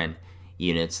Veteran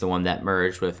units, the one that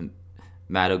merged with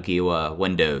Madogiwa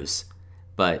Windows.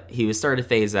 But he was starting to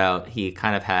phase out. He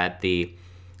kind of had the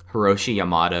Hiroshi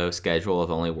Yamato schedule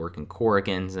of only working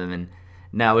Korakuens, and then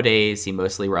nowadays he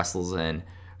mostly wrestles in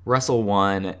Wrestle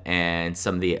One and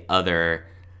some of the other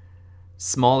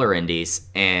smaller indies,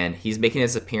 and he's making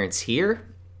his appearance here.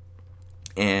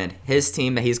 And his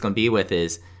team that he's going to be with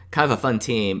is kind of a fun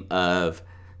team of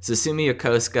Susumu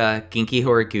Yokosuka, Genki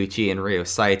Horiguchi, and Ryo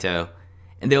Saito.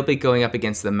 And they'll be going up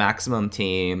against the Maximum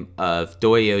team of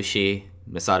Doyoshi,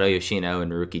 Masato Yoshino,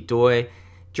 and Naruki Doi,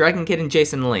 Dragon Kid, and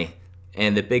Jason Lee.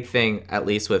 And the big thing, at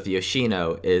least with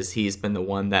Yoshino, is he's been the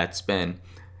one that's been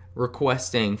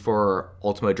requesting for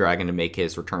Ultimo Dragon to make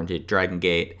his return to Dragon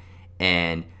Gate.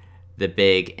 And the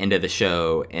big end of the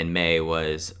show in May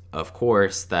was, of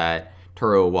course, that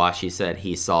Toru Owashi said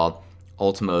he saw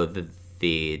Ultimo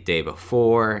the day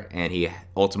before, and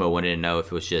Ultimo wanted to know if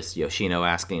it was just Yoshino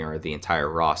asking or the entire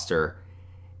roster.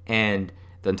 And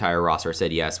the entire roster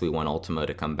said, yes, we want Ultimo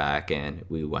to come back, and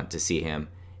we want to see him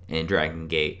in Dragon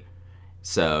Gate.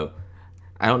 So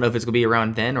I don't know if it's going to be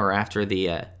around then or after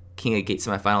the King of Gate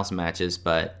semifinals matches,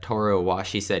 but Toru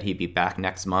Owashi said he'd be back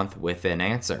next month with an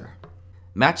answer.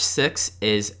 Match 6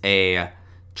 is a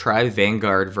Tribe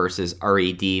Vanguard versus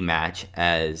RED match,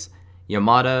 as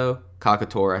Yamato,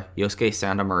 Kagetora, Yosuke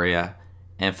Santa Maria,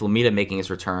 and Flamita making his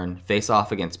return face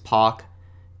off against Pac,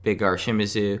 Big R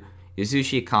Shimizu,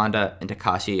 Yasushi Kanda, and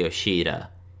Takashi Yoshida.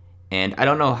 And I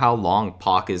don't know how long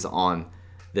Pac is on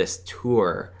this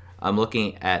tour. I'm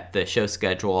looking at the show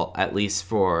schedule, at least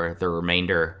for the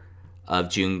remainder of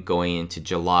June going into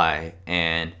July,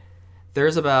 and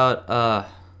there's about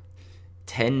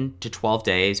 10 to 12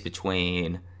 days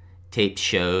between taped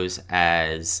shows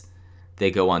as they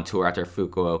go on tour after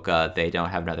Fukuoka. They don't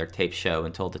have another tape show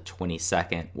until the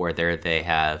 22nd, where they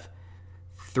have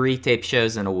 3 tape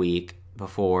shows in a week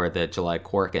before the July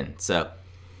Korakuen. So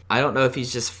I don't know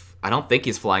if I don't think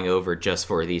he's flying over just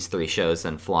for these 3 shows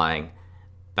and fly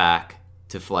back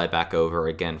over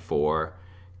again for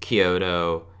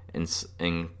Kyoto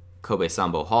and Kobe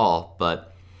Sambo Hall,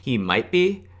 but he might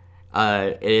be.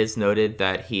 It is noted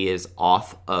that he is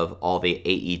off of all the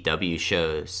AEW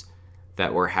shows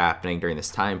that were happening during this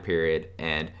time period,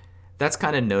 and that's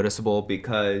kind of noticeable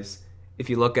because if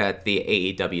you look at the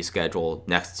AEW schedule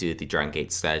next to the Dragon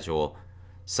Gate schedule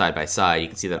side by side, you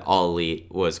can see that All Elite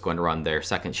was going to run their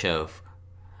second show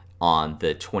on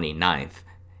the 29th,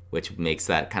 which makes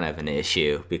that kind of an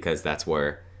issue because that's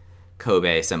where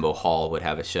Kobe Sembo Hall would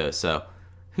have a show. So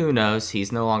who knows?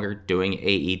 He's no longer doing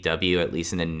AEW, at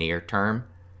least in the near term.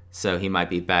 So he might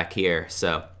be back here.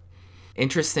 So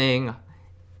interesting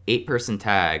 8-person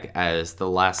tag as the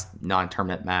last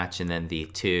non-tournament match, and then the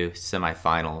 2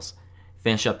 semifinals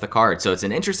finish up the card. So it's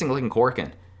an interesting looking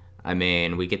Korakuen. I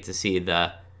mean, we get to see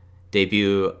the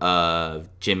debut of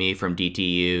Jimmy from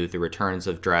DTU, the returns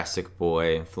of Jurassic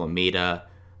Boy and Flamita,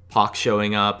 Pac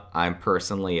showing up. I'm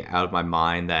personally out of my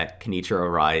mind that Kenichiro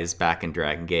Arai is back in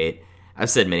Dragon Gate. I've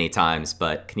said many times,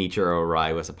 but Kenichiro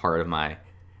Arai was a part of my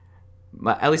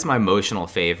at least my emotional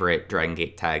favorite Dragon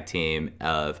Gate tag team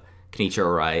of Kenichiro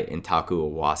Arai and Taku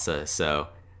Iwasa. So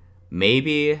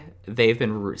maybe they've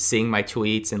been seeing my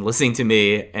tweets and listening to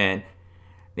me, and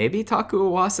maybe Taku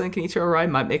Iwasa and Kenichiro Arai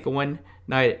might make a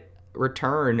one-night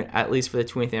return, at least for the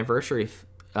 20th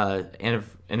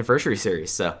anniversary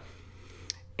series. So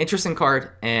interesting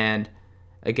card, and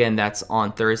again, that's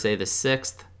on Thursday the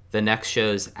 6th. The next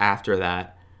shows after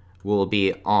that will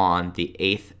be on the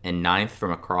 8th and 9th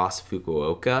from across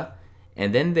Fukuoka,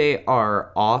 and then they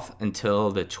are off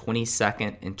until the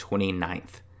 22nd and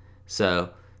 29th. So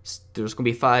there's going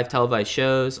to be 5 televised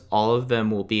shows. All of them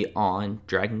will be on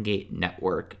Dragon Gate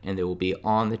Network, and they will be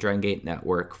on the Dragon Gate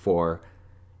Network for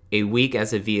a week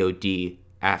as a VOD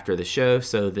after the show.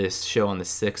 So this show on the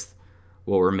 6th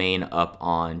will remain up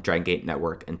on Dragon Gate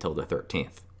Network until the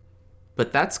 13th.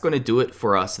 But that's going to do it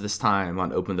for us this time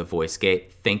on Open the Voice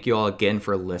Gate. Thank you all again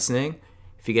for listening.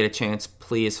 If you get a chance,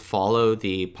 please follow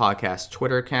the podcast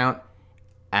Twitter account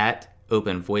at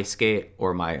Open Voice Gate,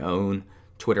 or my own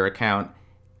Twitter account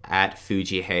at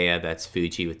Fuji Heya. That's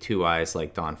Fuji with 2 eyes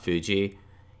like Don Fuji.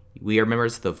 We are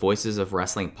members of the Voices of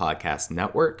Wrestling Podcast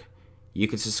Network. You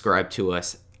can subscribe to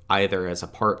us either as a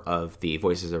part of the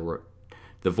Voices of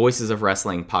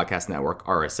Wrestling Podcast Network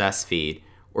RSS feed,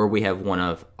 or we have one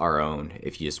of our own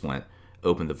if you just want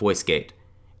Open the Voice Gate.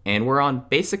 And we're on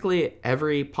basically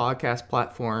every podcast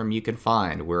platform you can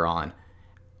find. We're on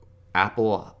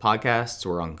Apple Podcasts,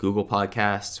 we're on Google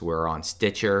Podcasts, we're on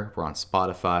Stitcher, we're on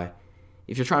Spotify.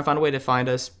 If you're trying to find a way to find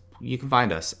us, you can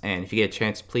find us. And if you get a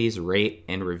chance, please rate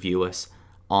and review us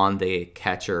on the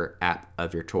Catcher app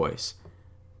of your choice.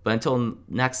 But until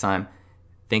next time,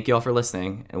 thank you all for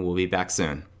listening, and we'll be back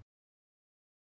soon.